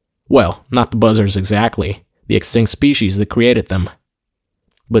 Well, not the buzzers exactly, the extinct species that created them.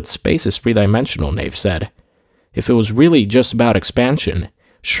 But space is three-dimensional, Nave said. If it was really just about expansion,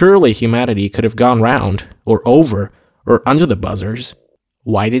 surely humanity could have gone round, or over, or under the buzzers.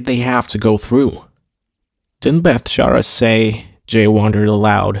 Why did they have to go through? Didn't Bethshara say, Jay wondered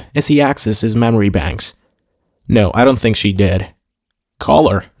aloud as he accessed his memory banks. No, I don't think she did. Call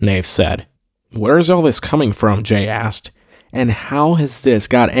her, Nave said. Where's all this coming from, Jay asked. And how has this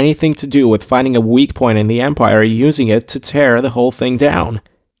got anything to do with finding a weak point in the Empire and using it to tear the whole thing down?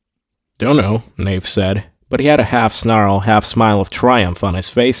 Don't know, Nave said, but he had a half-snarl, half-smile of triumph on his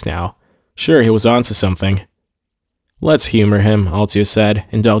face now. Sure, he was onto something. Let's humor him, Altia said,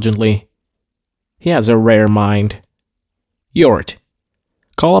 indulgently. He has a rare mind. Yort.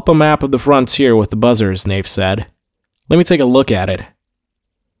 Call up a map of the frontier with the buzzers, Nave said. Let me take a look at it.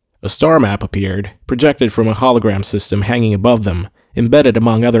 A star map appeared, projected from a hologram system hanging above them, embedded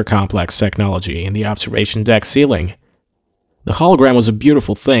among other complex technology in the observation deck ceiling. The hologram was a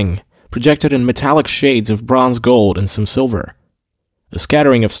beautiful thing, projected in metallic shades of bronze gold and some silver. A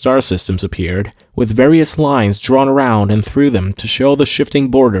scattering of star systems appeared, with various lines drawn around and through them to show the shifting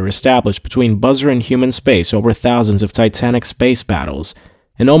border established between buzzer and human space over thousands of titanic space battles,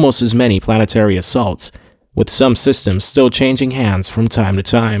 and almost as many planetary assaults, with some systems still changing hands from time to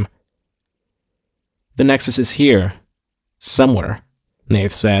time. The Nexus is here. Somewhere,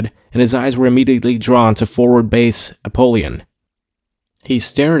 Nave said, and his eyes were immediately drawn to forward base Apollyon. He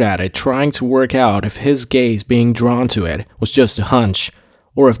stared at it, trying to work out if his gaze being drawn to it was just a hunch,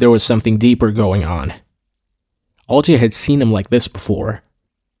 or if there was something deeper going on. Altia had seen him like this before.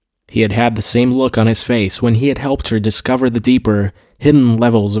 He had had the same look on his face when he had helped her discover the deeper, hidden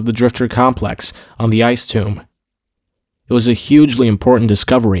levels of the Drifter complex on the ice tomb. It was a hugely important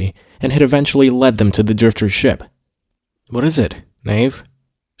discovery, and had eventually led them to the Drifter ship. What is it, Nave?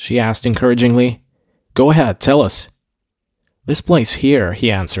 She asked encouragingly. Go ahead, tell us. This place here,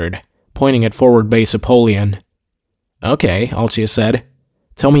 he answered, pointing at forward base Apollyon. Okay, Altia said.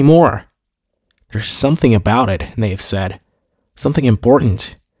 Tell me more. There's something about it, Nave said. Something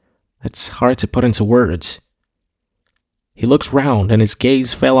important. It's hard to put into words. He looked round and his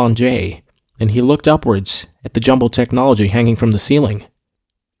gaze fell on Jay, and he looked upwards at the jumbled technology hanging from the ceiling.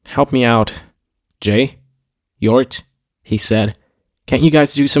 Help me out. Jay? Yort? He said. Can't you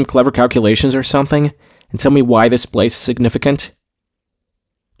guys do some clever calculations or something? And tell me why this place is significant?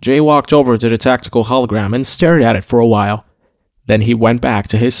 Jay walked over to the tactical hologram and stared at it for a while. Then he went back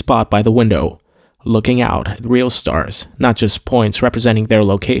to his spot by the window, looking out at real stars, not just points representing their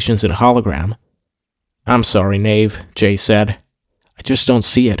locations in a hologram. I'm sorry, Nave, Jay said. I just don't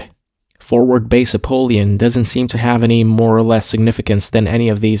see it. Forward base Apollyon doesn't seem to have any more or less significance than any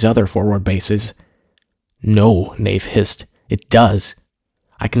of these other forward bases. No, Nave hissed. It does.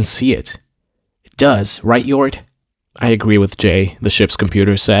 I can see it. It does, right, Yort? I agree with Jay, the ship's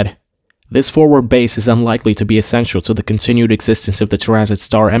computer said. This forward base is unlikely to be essential to the continued existence of the Terrazid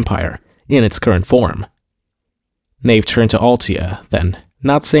Star Empire, in its current form. Nave turned to Altia, then,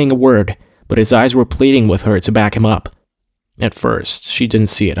 not saying a word, but his eyes were pleading with her to back him up. At first, she didn't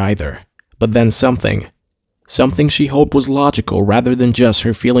see it either, but then something she hoped was logical rather than just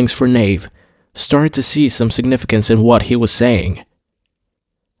her feelings for Nave, started to see some significance in what he was saying.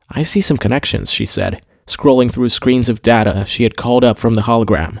 "I see some connections," she said, scrolling through screens of data she had called up from the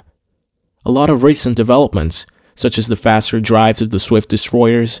hologram. "A lot of recent developments, such as the faster drives of the Swift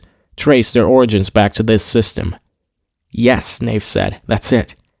destroyers, trace their origins back to this system." "Yes," Nave said, "that's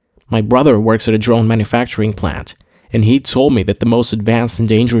it. My brother works at a drone manufacturing plant, and he told me that the most advanced and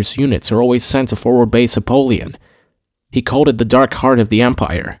dangerous units are always sent to forward base Apollyon. He called it the dark heart of the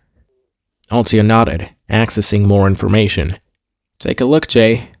Empire." Altia nodded, accessing more information. "Take a look,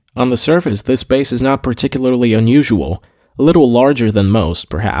 Jay. On the surface, this base is not particularly unusual, a little larger than most,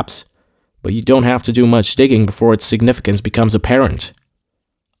 perhaps, but you don't have to do much digging before its significance becomes apparent."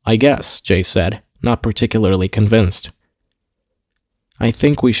 "I guess," Jay said, not particularly convinced. "I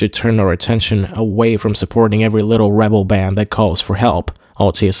think we should turn our attention away from supporting every little rebel band that calls for help,"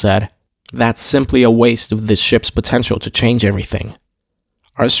 Altia said. "That's simply a waste of this ship's potential to change everything.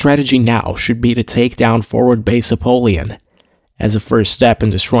 Our strategy now should be to take down forward base Apollyon, as a first step in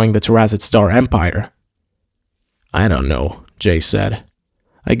destroying the Terrazit Star Empire." "I don't know," Jay said.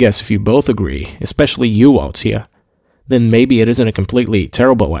 "I guess if you both agree, especially you, Altia, then maybe it isn't a completely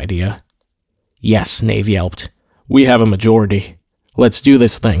terrible idea." "Yes," Nave yelped. "We have a majority. Let's do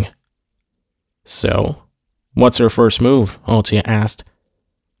this thing." "So, what's our first move?" Altia asked.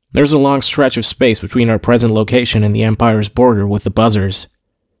 "There's a long stretch of space between our present location and the Empire's border with the buzzers."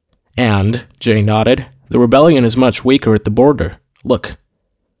 "And," Jay nodded, "the rebellion is much weaker at the border. Look."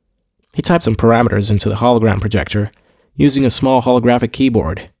 He typed some parameters into the hologram projector, using a small holographic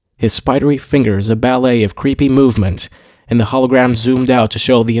keyboard, his spidery fingers a ballet of creepy movement, and the hologram zoomed out to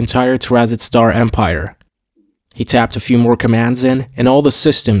show the entire Terrazit Star Empire. He tapped a few more commands in, and all the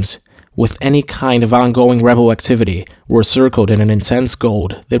systems, with any kind of ongoing rebel activity, were circled in an intense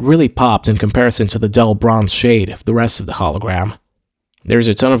gold that really popped in comparison to the dull bronze shade of the rest of the hologram. "There's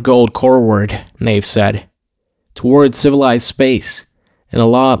a ton of gold coreward," Nave said, "towards civilized space, and a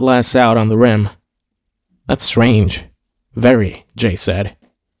lot less out on the rim." "That's strange." "Very," Jay said.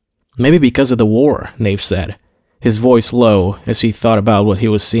 "Maybe because of the war," Nave said, his voice low as he thought about what he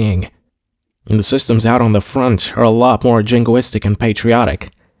was seeing. "And the systems out on the front are a lot more jingoistic and patriotic,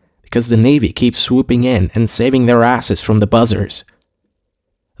 because the Navy keeps swooping in and saving their asses from the buzzers."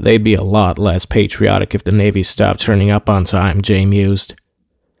 "They'd be a lot less patriotic if the Navy stopped turning up on time," Jay mused.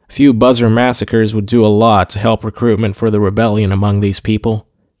 "A few buzzer massacres would do a lot to help recruitment for the rebellion among these people."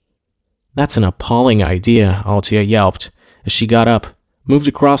 "That's an appalling idea," Altia yelped, as she got up, moved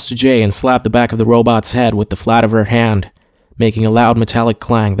across to Jay and slapped the back of the robot's head with the flat of her hand, making a loud metallic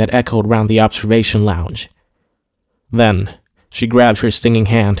clang that echoed round the observation lounge. Then, she grabbed her stinging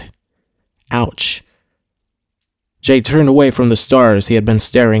hand. Ouch. Jay turned away from the stars he had been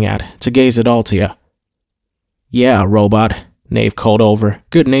staring at to gaze at Altia. "Yeah, robot," Nave called over,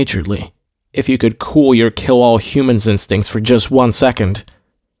 good-naturedly. "If you could cool your kill-all-humans instincts for just 1 second.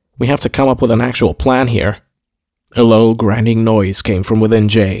 We have to come up with an actual plan here." A low, grinding noise came from within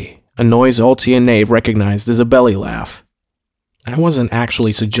Jay, a noise Altia and Nave recognized as a belly laugh. "I wasn't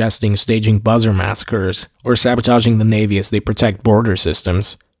actually suggesting staging buzzer massacres or sabotaging the Navy as they protect border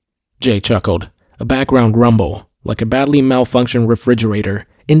systems." Jay chuckled, a background rumble, like a badly malfunctioned refrigerator,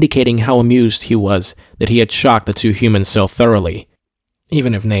 indicating how amused he was that he had shocked the two humans so thoroughly.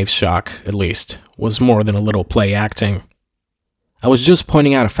 Even if Nave's shock, at least, was more than a little play acting. "I was just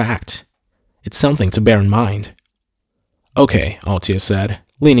pointing out a fact. It's something to bear in mind." "Okay," Altia said,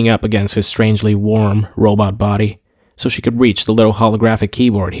 leaning up against his strangely warm robot body, so she could reach the little holographic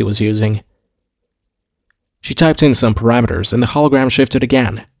keyboard he was using. She typed in some parameters, and the hologram shifted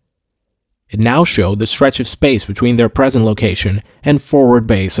again. It now showed the stretch of space between their present location and forward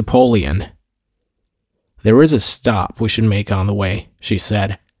base Apollyon. "There is a stop we should make on the way," she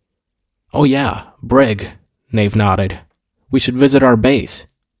said. "Oh yeah, Brig," Nave nodded. "We should visit our base.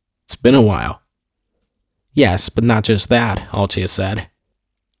 It's been a while." "Yes, but not just that," Altia said.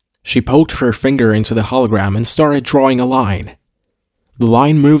 She poked her finger into the hologram and started drawing a line. The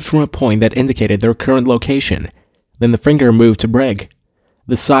line moved from a point that indicated their current location, then the finger moved to Brig,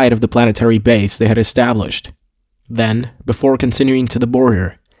 the side of the planetary base they had established. Then, before continuing to the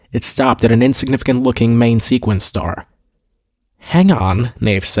border, it stopped at an insignificant-looking main sequence star. "Hang on,"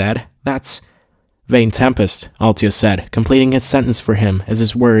 Nave said. "That's..." "Vane Tempest," Altia said, completing his sentence for him as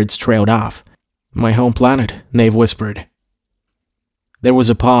his words trailed off. "My home planet," Nave whispered. There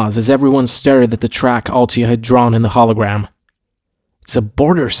was a pause as everyone stared at the track Altia had drawn in the hologram. "It's a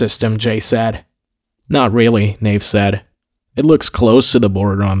border system," Jay said. "Not really," Nave said. "It looks close to the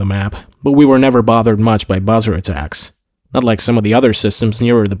border on the map, but we were never bothered much by buzzer attacks, not like some of the other systems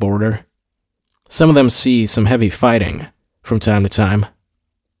nearer the border. Some of them see some heavy fighting from time to time.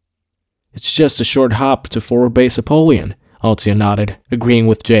 It's just a short hop to Forward Base Apollyon, Altia nodded, agreeing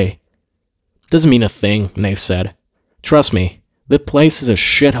with Jay. Doesn't mean a thing, Nave said. Trust me, this place is a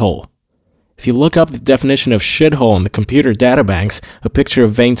shithole. If you look up the definition of shithole in the computer databanks, a picture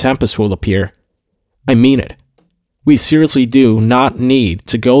of Vane Tempest will appear. I mean it. We seriously do not need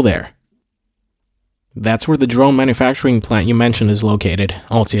to go there. That's where the drone manufacturing plant you mentioned is located,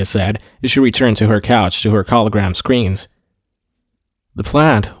 Altia said, as she returned to her couch to her hologram screens. The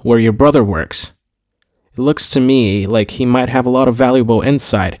plant where your brother works. It looks to me like he might have a lot of valuable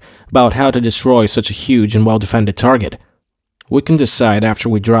insight about how to destroy such a huge and well-defended target. We can decide after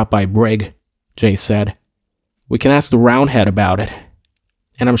we drop by Brig, Jay said. We can ask the Roundhead about it.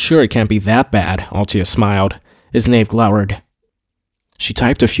 And I'm sure it can't be that bad, Altia smiled, as Nave glowered. She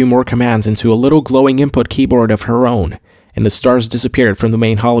typed a few more commands into a little glowing input keyboard of her own, and the stars disappeared from the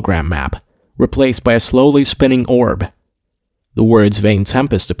main hologram map, replaced by a slowly spinning orb. The words Vane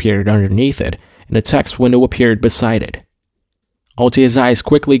Tempest appeared underneath it, and a text window appeared beside it. Altia's eyes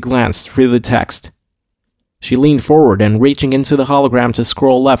quickly glanced through the text. She leaned forward and reaching into the hologram to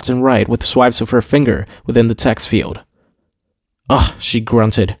scroll left and right with swipes of her finger within the text field. Ugh, she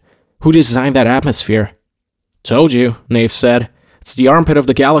grunted. Who designed that atmosphere? Told you, Nave said. It's the armpit of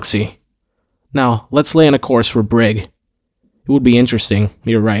the galaxy. Now, let's lay in a course for Brig. It would be interesting,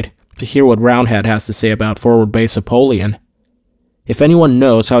 you're right, to hear what Roundhead has to say about Forward Base Apollyon. If anyone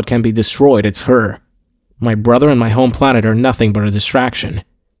knows how it can be destroyed, it's her. My brother and my home planet are nothing but a distraction.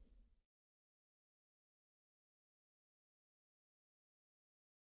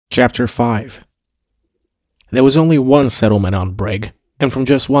 Chapter 5. There was only one settlement on Brig, and from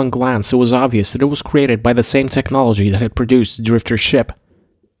just one glance it was obvious that it was created by the same technology that had produced the Drifter's ship.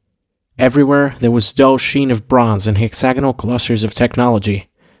 Everywhere there was dull sheen of bronze and hexagonal clusters of technology,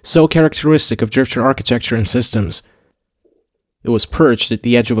 so characteristic of Drifter architecture and systems. It was perched at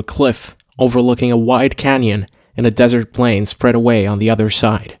the edge of a cliff, overlooking a wide canyon and a desert plain spread away on the other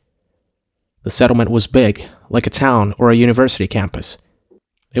side. The settlement was big, like a town or a university campus.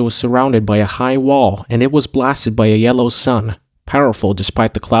 It was surrounded by a high wall, and it was blasted by a yellow sun, powerful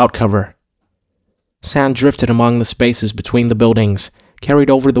despite the cloud cover. Sand drifted among the spaces between the buildings, carried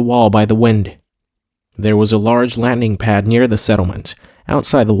over the wall by the wind. There was a large landing pad near the settlement,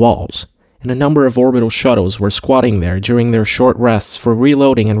 outside the walls, and a number of orbital shuttles were squatting there during their short rests for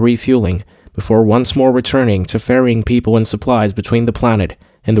reloading and refueling, before once more returning to ferrying people and supplies between the planet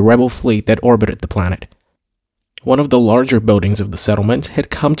and the rebel fleet that orbited the planet. One of the larger buildings of the settlement had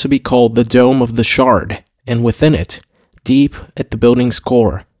come to be called the Dome of the Shard, and within it, deep at the building's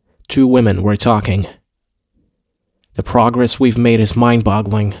core, two women were talking. The progress we've made is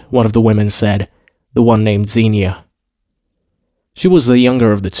mind-boggling, one of the women said, the one named Xenia. She was the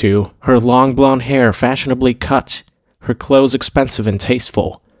younger of the two, her long blonde hair fashionably cut, her clothes expensive and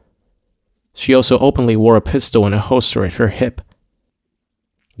tasteful. She also openly wore a pistol and a holster at her hip.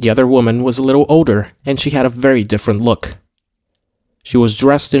 The other woman was a little older, and she had a very different look. She was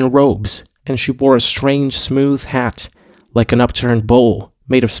dressed in robes, and she wore a strange smooth hat, like an upturned bowl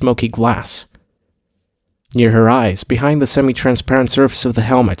made of smoky glass. Near her eyes, behind the semi-transparent surface of the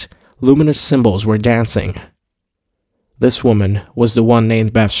helmet, luminous symbols were dancing. This woman was the one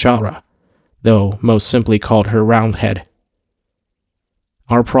named Bavshara, though most simply called her Roundhead.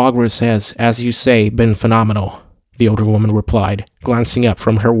 Our progress has, as you say, been phenomenal, the older woman replied, glancing up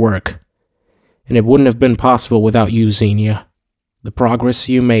from her work. And it wouldn't have been possible without you, Xenia. The progress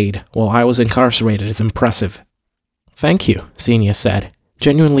you made while I was incarcerated is impressive. Thank you, Xenia said,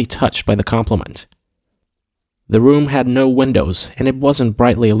 genuinely touched by the compliment. The room had no windows, and it wasn't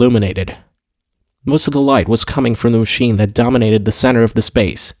brightly illuminated. Most of the light was coming from the machine that dominated the center of the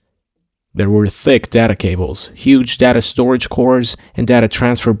space. There were thick data cables, huge data storage cores, and data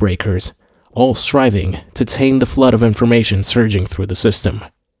transfer breakers, all striving to tame the flood of information surging through the system.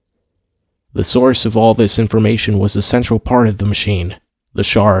 The source of all this information was the central part of the machine, the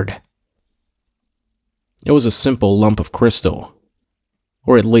shard. It was a simple lump of crystal.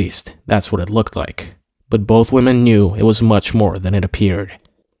 Or at least, that's what it looked like. But both women knew it was much more than it appeared.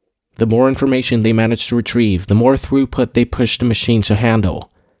 The more information they managed to retrieve, the more throughput they pushed the machine to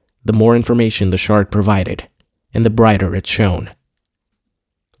handle, the more information the shard provided, and the brighter it shone.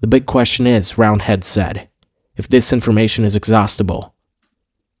 The big question is, Roundhead said, if this information is exhaustible,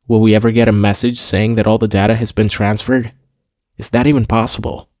 will we ever get a message saying that all the data has been transferred? Is that even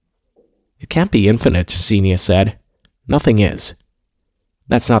possible? It can't be infinite, Xenia said. Nothing is.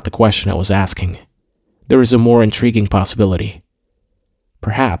 That's not the question I was asking. There is a more intriguing possibility.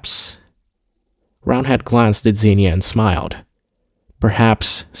 Perhaps Roundhead glanced at Xenia and smiled.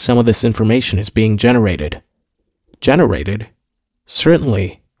 Perhaps some of this information is being generated. Generated?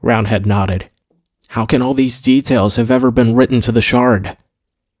 Certainly, Roundhead nodded. How can all these details have ever been written to the shard?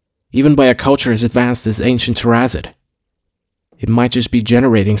 Even by a culture as advanced as ancient Terrazit. It might just be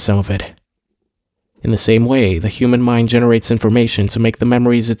generating some of it. In the same way, the human mind generates information to make the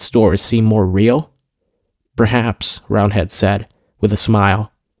memories it stores seem more real? Perhaps, Roundhead said, with a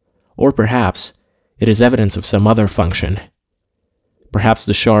smile. Or perhaps, it is evidence of some other function. Perhaps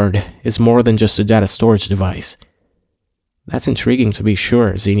the shard is more than just a data storage device. That's intriguing to be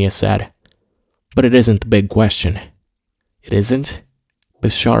sure, Xenia said. But it isn't the big question. It isn't?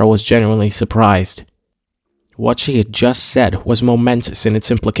 Bishara was genuinely surprised. What she had just said was momentous in its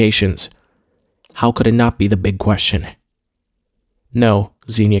implications. How could it not be the big question? No,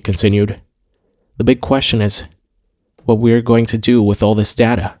 Xenia continued. The big question is what we're going to do with all this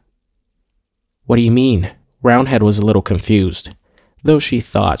data. What do you mean? Roundhead was a little confused, though she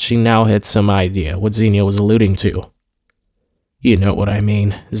thought she now had some idea what Xenia was alluding to. You know what I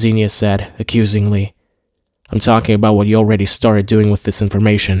mean, Xenia said, accusingly. I'm talking about what you already started doing with this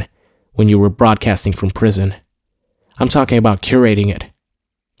information when you were broadcasting from prison. I'm talking about curating it.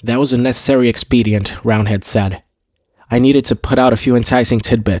 That was a necessary expedient, Roundhead said. I needed to put out a few enticing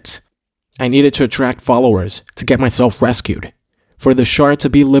tidbits. I needed to attract followers, to get myself rescued, for the shard to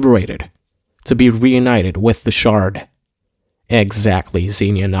be liberated, to be reunited with the shard. Exactly,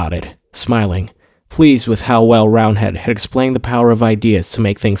 Xenia nodded, smiling, pleased with how well Roundhead had explained the power of ideas to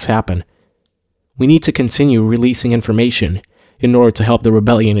make things happen. We need to continue releasing information in order to help the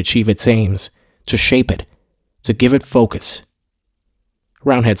rebellion achieve its aims, to shape it, to give it focus.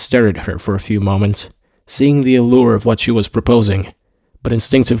 Roundhead stared at her for a few moments, seeing the allure of what she was proposing, but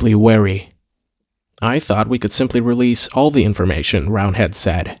instinctively wary. I thought we could simply release all the information, Roundhead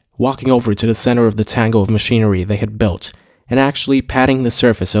said, walking over to the center of the tangle of machinery they had built and actually patting the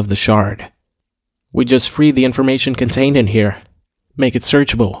surface of the shard. We just free the information contained in here, make it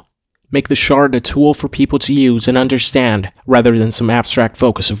searchable, make the shard a tool for people to use and understand rather than some abstract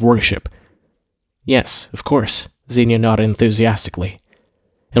focus of worship. Yes, of course, Xenia nodded enthusiastically.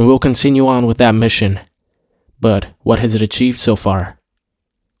 And we'll continue on with that mission. But what has it achieved so far?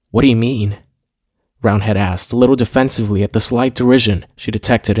 What do you mean? Roundhead asked, a little defensively at the slight derision she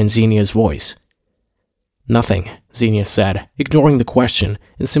detected in Xenia's voice. Nothing, Xenia said, ignoring the question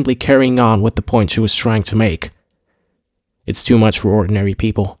and simply carrying on with the point she was trying to make. It's too much for ordinary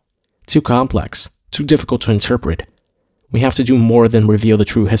people. Too complex, too difficult to interpret. We have to do more than reveal the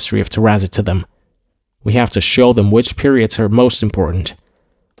true history of Terrazit to them. We have to show them which periods are most important,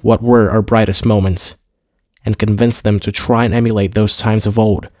 what were our brightest moments, and convince them to try and emulate those times of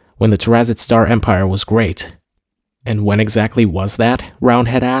old when the Terrazit Star Empire was great. And when exactly was that?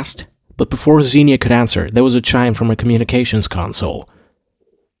 Roundhead asked. But before Xenia could answer, there was a chime from a communications console.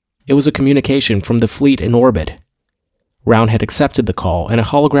 It was a communication from the fleet in orbit. Roundhead accepted the call, and a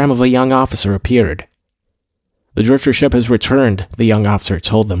hologram of a young officer appeared. The drifter ship has returned, the young officer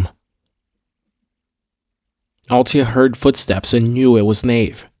told them. Altia heard footsteps and knew it was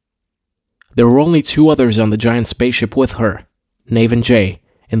Nave. There were only two others on the giant spaceship with her, Nave and Jay,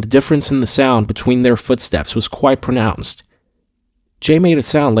 and the difference in the sound between their footsteps was quite pronounced. Jay made a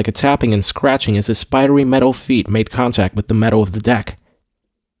sound like a tapping and scratching as his spidery metal feet made contact with the metal of the deck.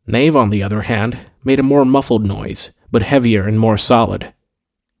 Nave, on the other hand, made a more muffled noise, but heavier and more solid.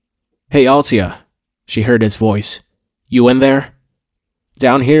 Hey, Altia, she heard his voice. You in there?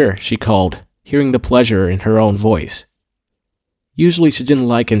 Down here, she called, hearing the pleasure in her own voice. Usually she didn't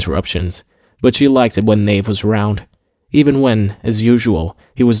like interruptions, but she liked it when Nave was around, even when, as usual,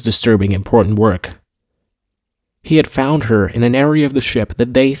 he was disturbing important work. He had found her in an area of the ship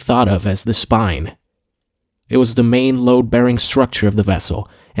that they thought of as the spine. It was the main load-bearing structure of the vessel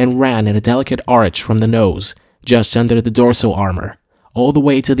and ran in a delicate arch from the nose, just under the dorsal armor, all the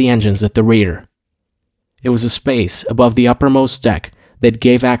way to the engines at the rear. It was a space above the uppermost deck that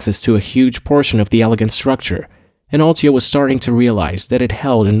gave access to a huge portion of the elegant structure, and Altia was starting to realize that it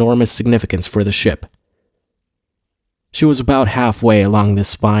held enormous significance for the ship. She was about halfway along this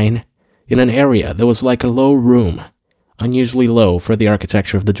spine, in an area that was like a low room, unusually low for the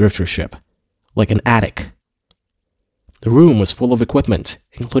architecture of the drifter ship, like an attic. The room was full of equipment,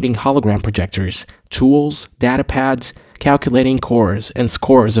 including hologram projectors, tools, data pads, calculating cores, and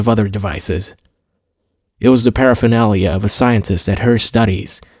scores of other devices. It was the paraphernalia of a scientist at her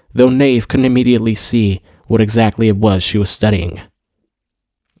studies, though Nave couldn't immediately see what exactly it was she was studying.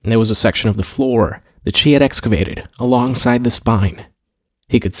 There was a section of the floor that she had excavated alongside the spine.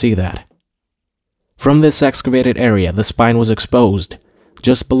 He could see that. From this excavated area, the spine was exposed,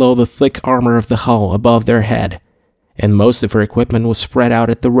 just below the thick armor of the hull above their head, and most of her equipment was spread out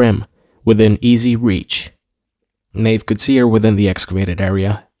at the rim, within easy reach. Nave could see her within the excavated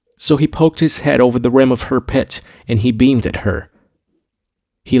area, so he poked his head over the rim of her pit and he beamed at her.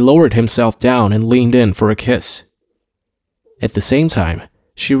 He lowered himself down and leaned in for a kiss. At the same time,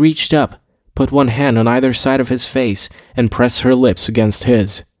 she reached up, put one hand on either side of his face, and pressed her lips against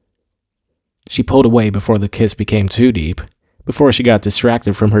his. She pulled away before the kiss became too deep, before she got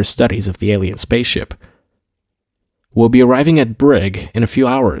distracted from her studies of the alien spaceship. "We'll be arriving at Brig in a few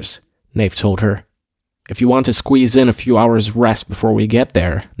hours," Nave told her. "If you want to squeeze in a few hours rest before we get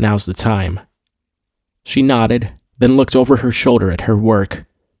there, now's the time." She nodded, then looked over her shoulder at her work.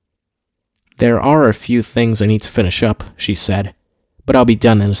 "There are a few things I need to finish up," she said, "but I'll be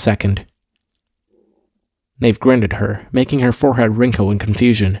done in a second." Nave grinned at her, making her forehead wrinkle in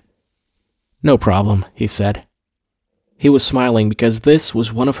confusion. "No problem," he said. He was smiling because this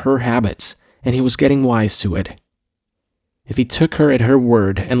was one of her habits, and he was getting wise to it. If he took her at her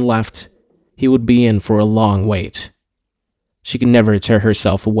word and left, he would be in for a long wait. She could never tear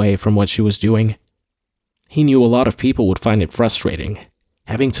herself away from what she was doing. He knew a lot of people would find it frustrating,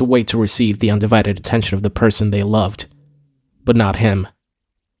 having to wait to receive the undivided attention of the person they loved. But not him.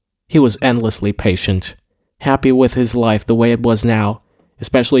 He was endlessly patient, happy with his life the way it was now,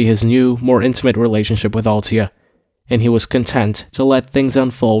 especially his new, more intimate relationship with Altia, and he was content to let things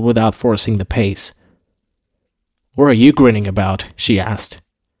unfold without forcing the pace. "What are you grinning about?" she asked.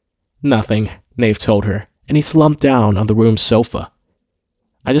 "Nothing," Nave told her, and he slumped down on the room's sofa.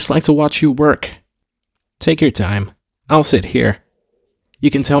 "I just like to watch you work." "Take your time. I'll sit here. You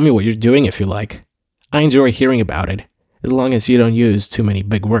can tell me what you're doing if you like. I enjoy hearing about it, as long as you don't use too many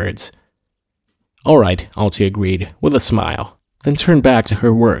big words." "All right," Altia agreed, with a smile, then turned back to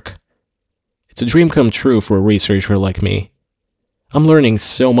her work. "It's a dream come true for a researcher like me. I'm learning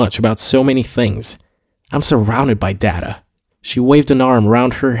so much about so many things. I'm surrounded by data." She waved an arm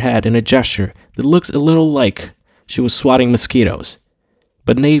around her head in a gesture that looked a little like she was swatting mosquitoes.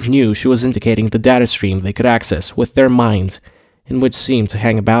 But Nave knew she was indicating the data stream they could access with their minds, and which seemed to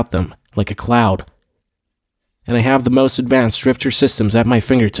hang about them like a cloud. "And I have the most advanced drifter systems at my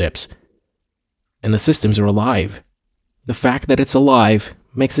fingertips. And the systems are alive. The fact that it's alive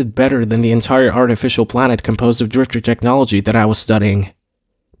makes it better than the entire artificial planet composed of drifter technology that I was studying.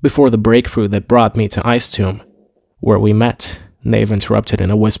 Before the breakthrough that brought me to Ice Tomb, where we met," Nave interrupted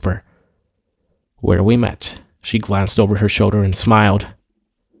in a whisper. "Where we met." She glanced over her shoulder and smiled.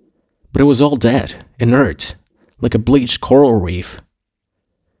 "But it was all dead, inert, like a bleached coral reef.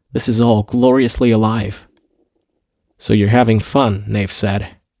 This is all gloriously alive." "So you're having fun," Nave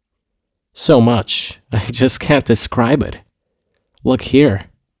said. "So much, I just can't describe it. Look here."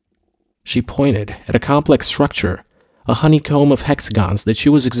 She pointed at a complex structure, a honeycomb of hexagons that she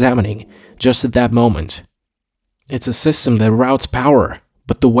was examining just at that moment. "It's a system that routes power,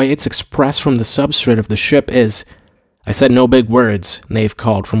 but the way it's expressed from the substrate of the ship is—" "I said no big words," Nave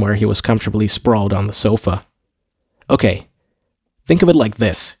called from where he was comfortably sprawled on the sofa. "Okay, think of it like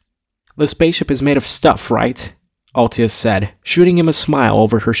this. The spaceship is made of stuff, right?" Altia said, shooting him a smile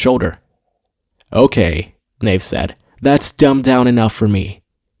over her shoulder. "Okay," Nave said, "that's dumbed down enough for me.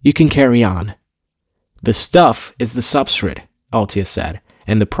 You can carry on." "The stuff is the substrate," Altia said,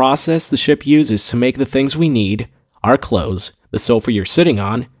 "and the process the ship uses to make the things we need, our clothes, the sofa you're sitting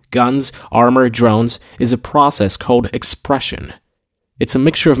on, guns, armor, drones, is a process called expression. It's a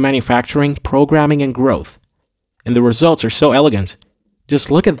mixture of manufacturing, programming, and growth. And the results are so elegant. Just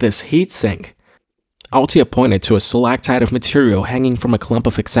look at this heatsink." Altia pointed to a stalactite of material hanging from a clump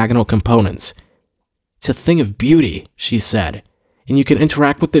of hexagonal components. "It's a thing of beauty," she said, "and you can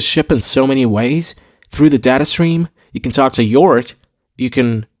interact with this ship in so many ways. Through the data stream, you can talk to Yort, you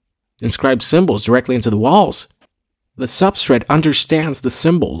can inscribe symbols directly into the walls. The substrate understands the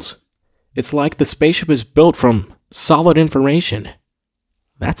symbols. It's like the spaceship is built from solid information."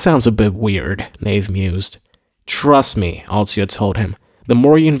 "That sounds a bit weird," Nave mused. "Trust me," Altia told him. "The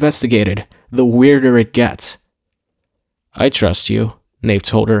more you investigate it, the weirder it gets." "I trust you," Nave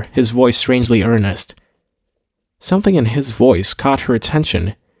told her, his voice strangely earnest. Something in his voice caught her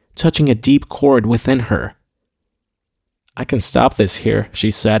attention, touching a deep chord within her. "I can stop this here,"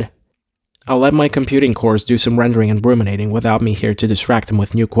 she said. "I'll let my computing cores do some rendering and ruminating without me here to distract them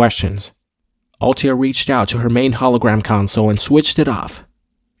with new questions." Altia reached out to her main hologram console and switched it off.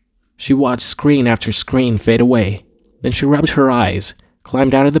 She watched screen after screen fade away, then she rubbed her eyes,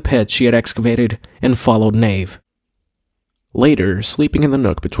 climbed out of the pit she had excavated, and followed Nave. Later, sleeping in the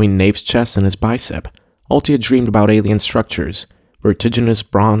nook between Nave's chest and his bicep, Altia dreamed about alien structures, vertiginous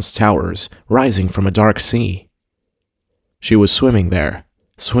bronze towers rising from a dark sea. She was swimming there,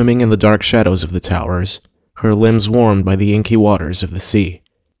 Swimming in the dark shadows of the towers, her limbs warmed by the inky waters of the sea.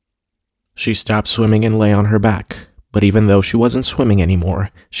 She stopped swimming and lay on her back, but even though she wasn't swimming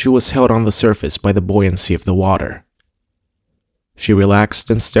anymore, she was held on the surface by the buoyancy of the water. She relaxed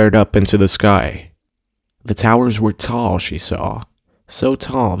and stared up into the sky. The towers were tall, she saw. So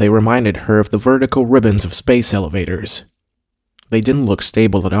tall they reminded her of the vertical ribbons of space elevators. They didn't look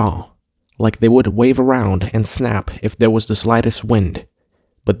stable at all, like they would wave around and snap if there was the slightest wind,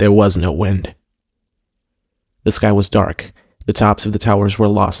 but there was no wind. The sky was dark. The tops of the towers were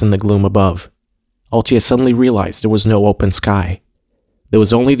lost in the gloom above. Altia suddenly realized there was no open sky. There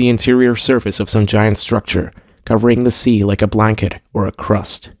was only the interior surface of some giant structure, covering the sea like a blanket or a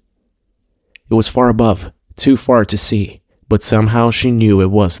crust. It was far above, too far to see, but somehow she knew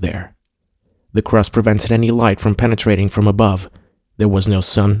it was there. The crust prevented any light from penetrating from above. There was no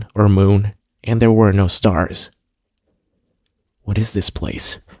sun or moon, and there were no stars. "What is this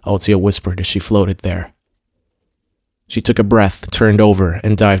place?" Altia whispered as she floated there. She took a breath, turned over,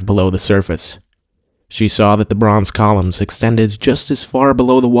 and dived below the surface. She saw that the bronze columns extended just as far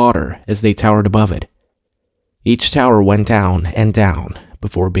below the water as they towered above it. Each tower went down and down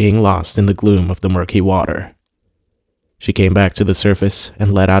before being lost in the gloom of the murky water. She came back to the surface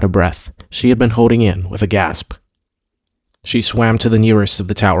and let out a breath she had been holding in with a gasp. She swam to the nearest of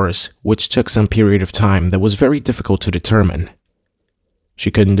the towers, which took some period of time that was very difficult to determine. She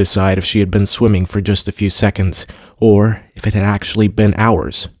couldn't decide if she had been swimming for just a few seconds, or if it had actually been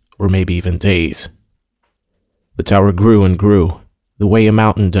hours, or maybe even days. The tower grew and grew, the way a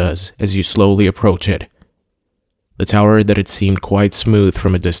mountain does as you slowly approach it. The tower that had seemed quite smooth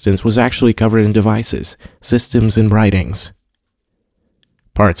from a distance was actually covered in devices, systems, and writings.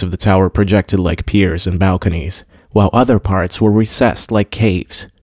 Parts of the tower projected like piers and balconies, while other parts were recessed like caves,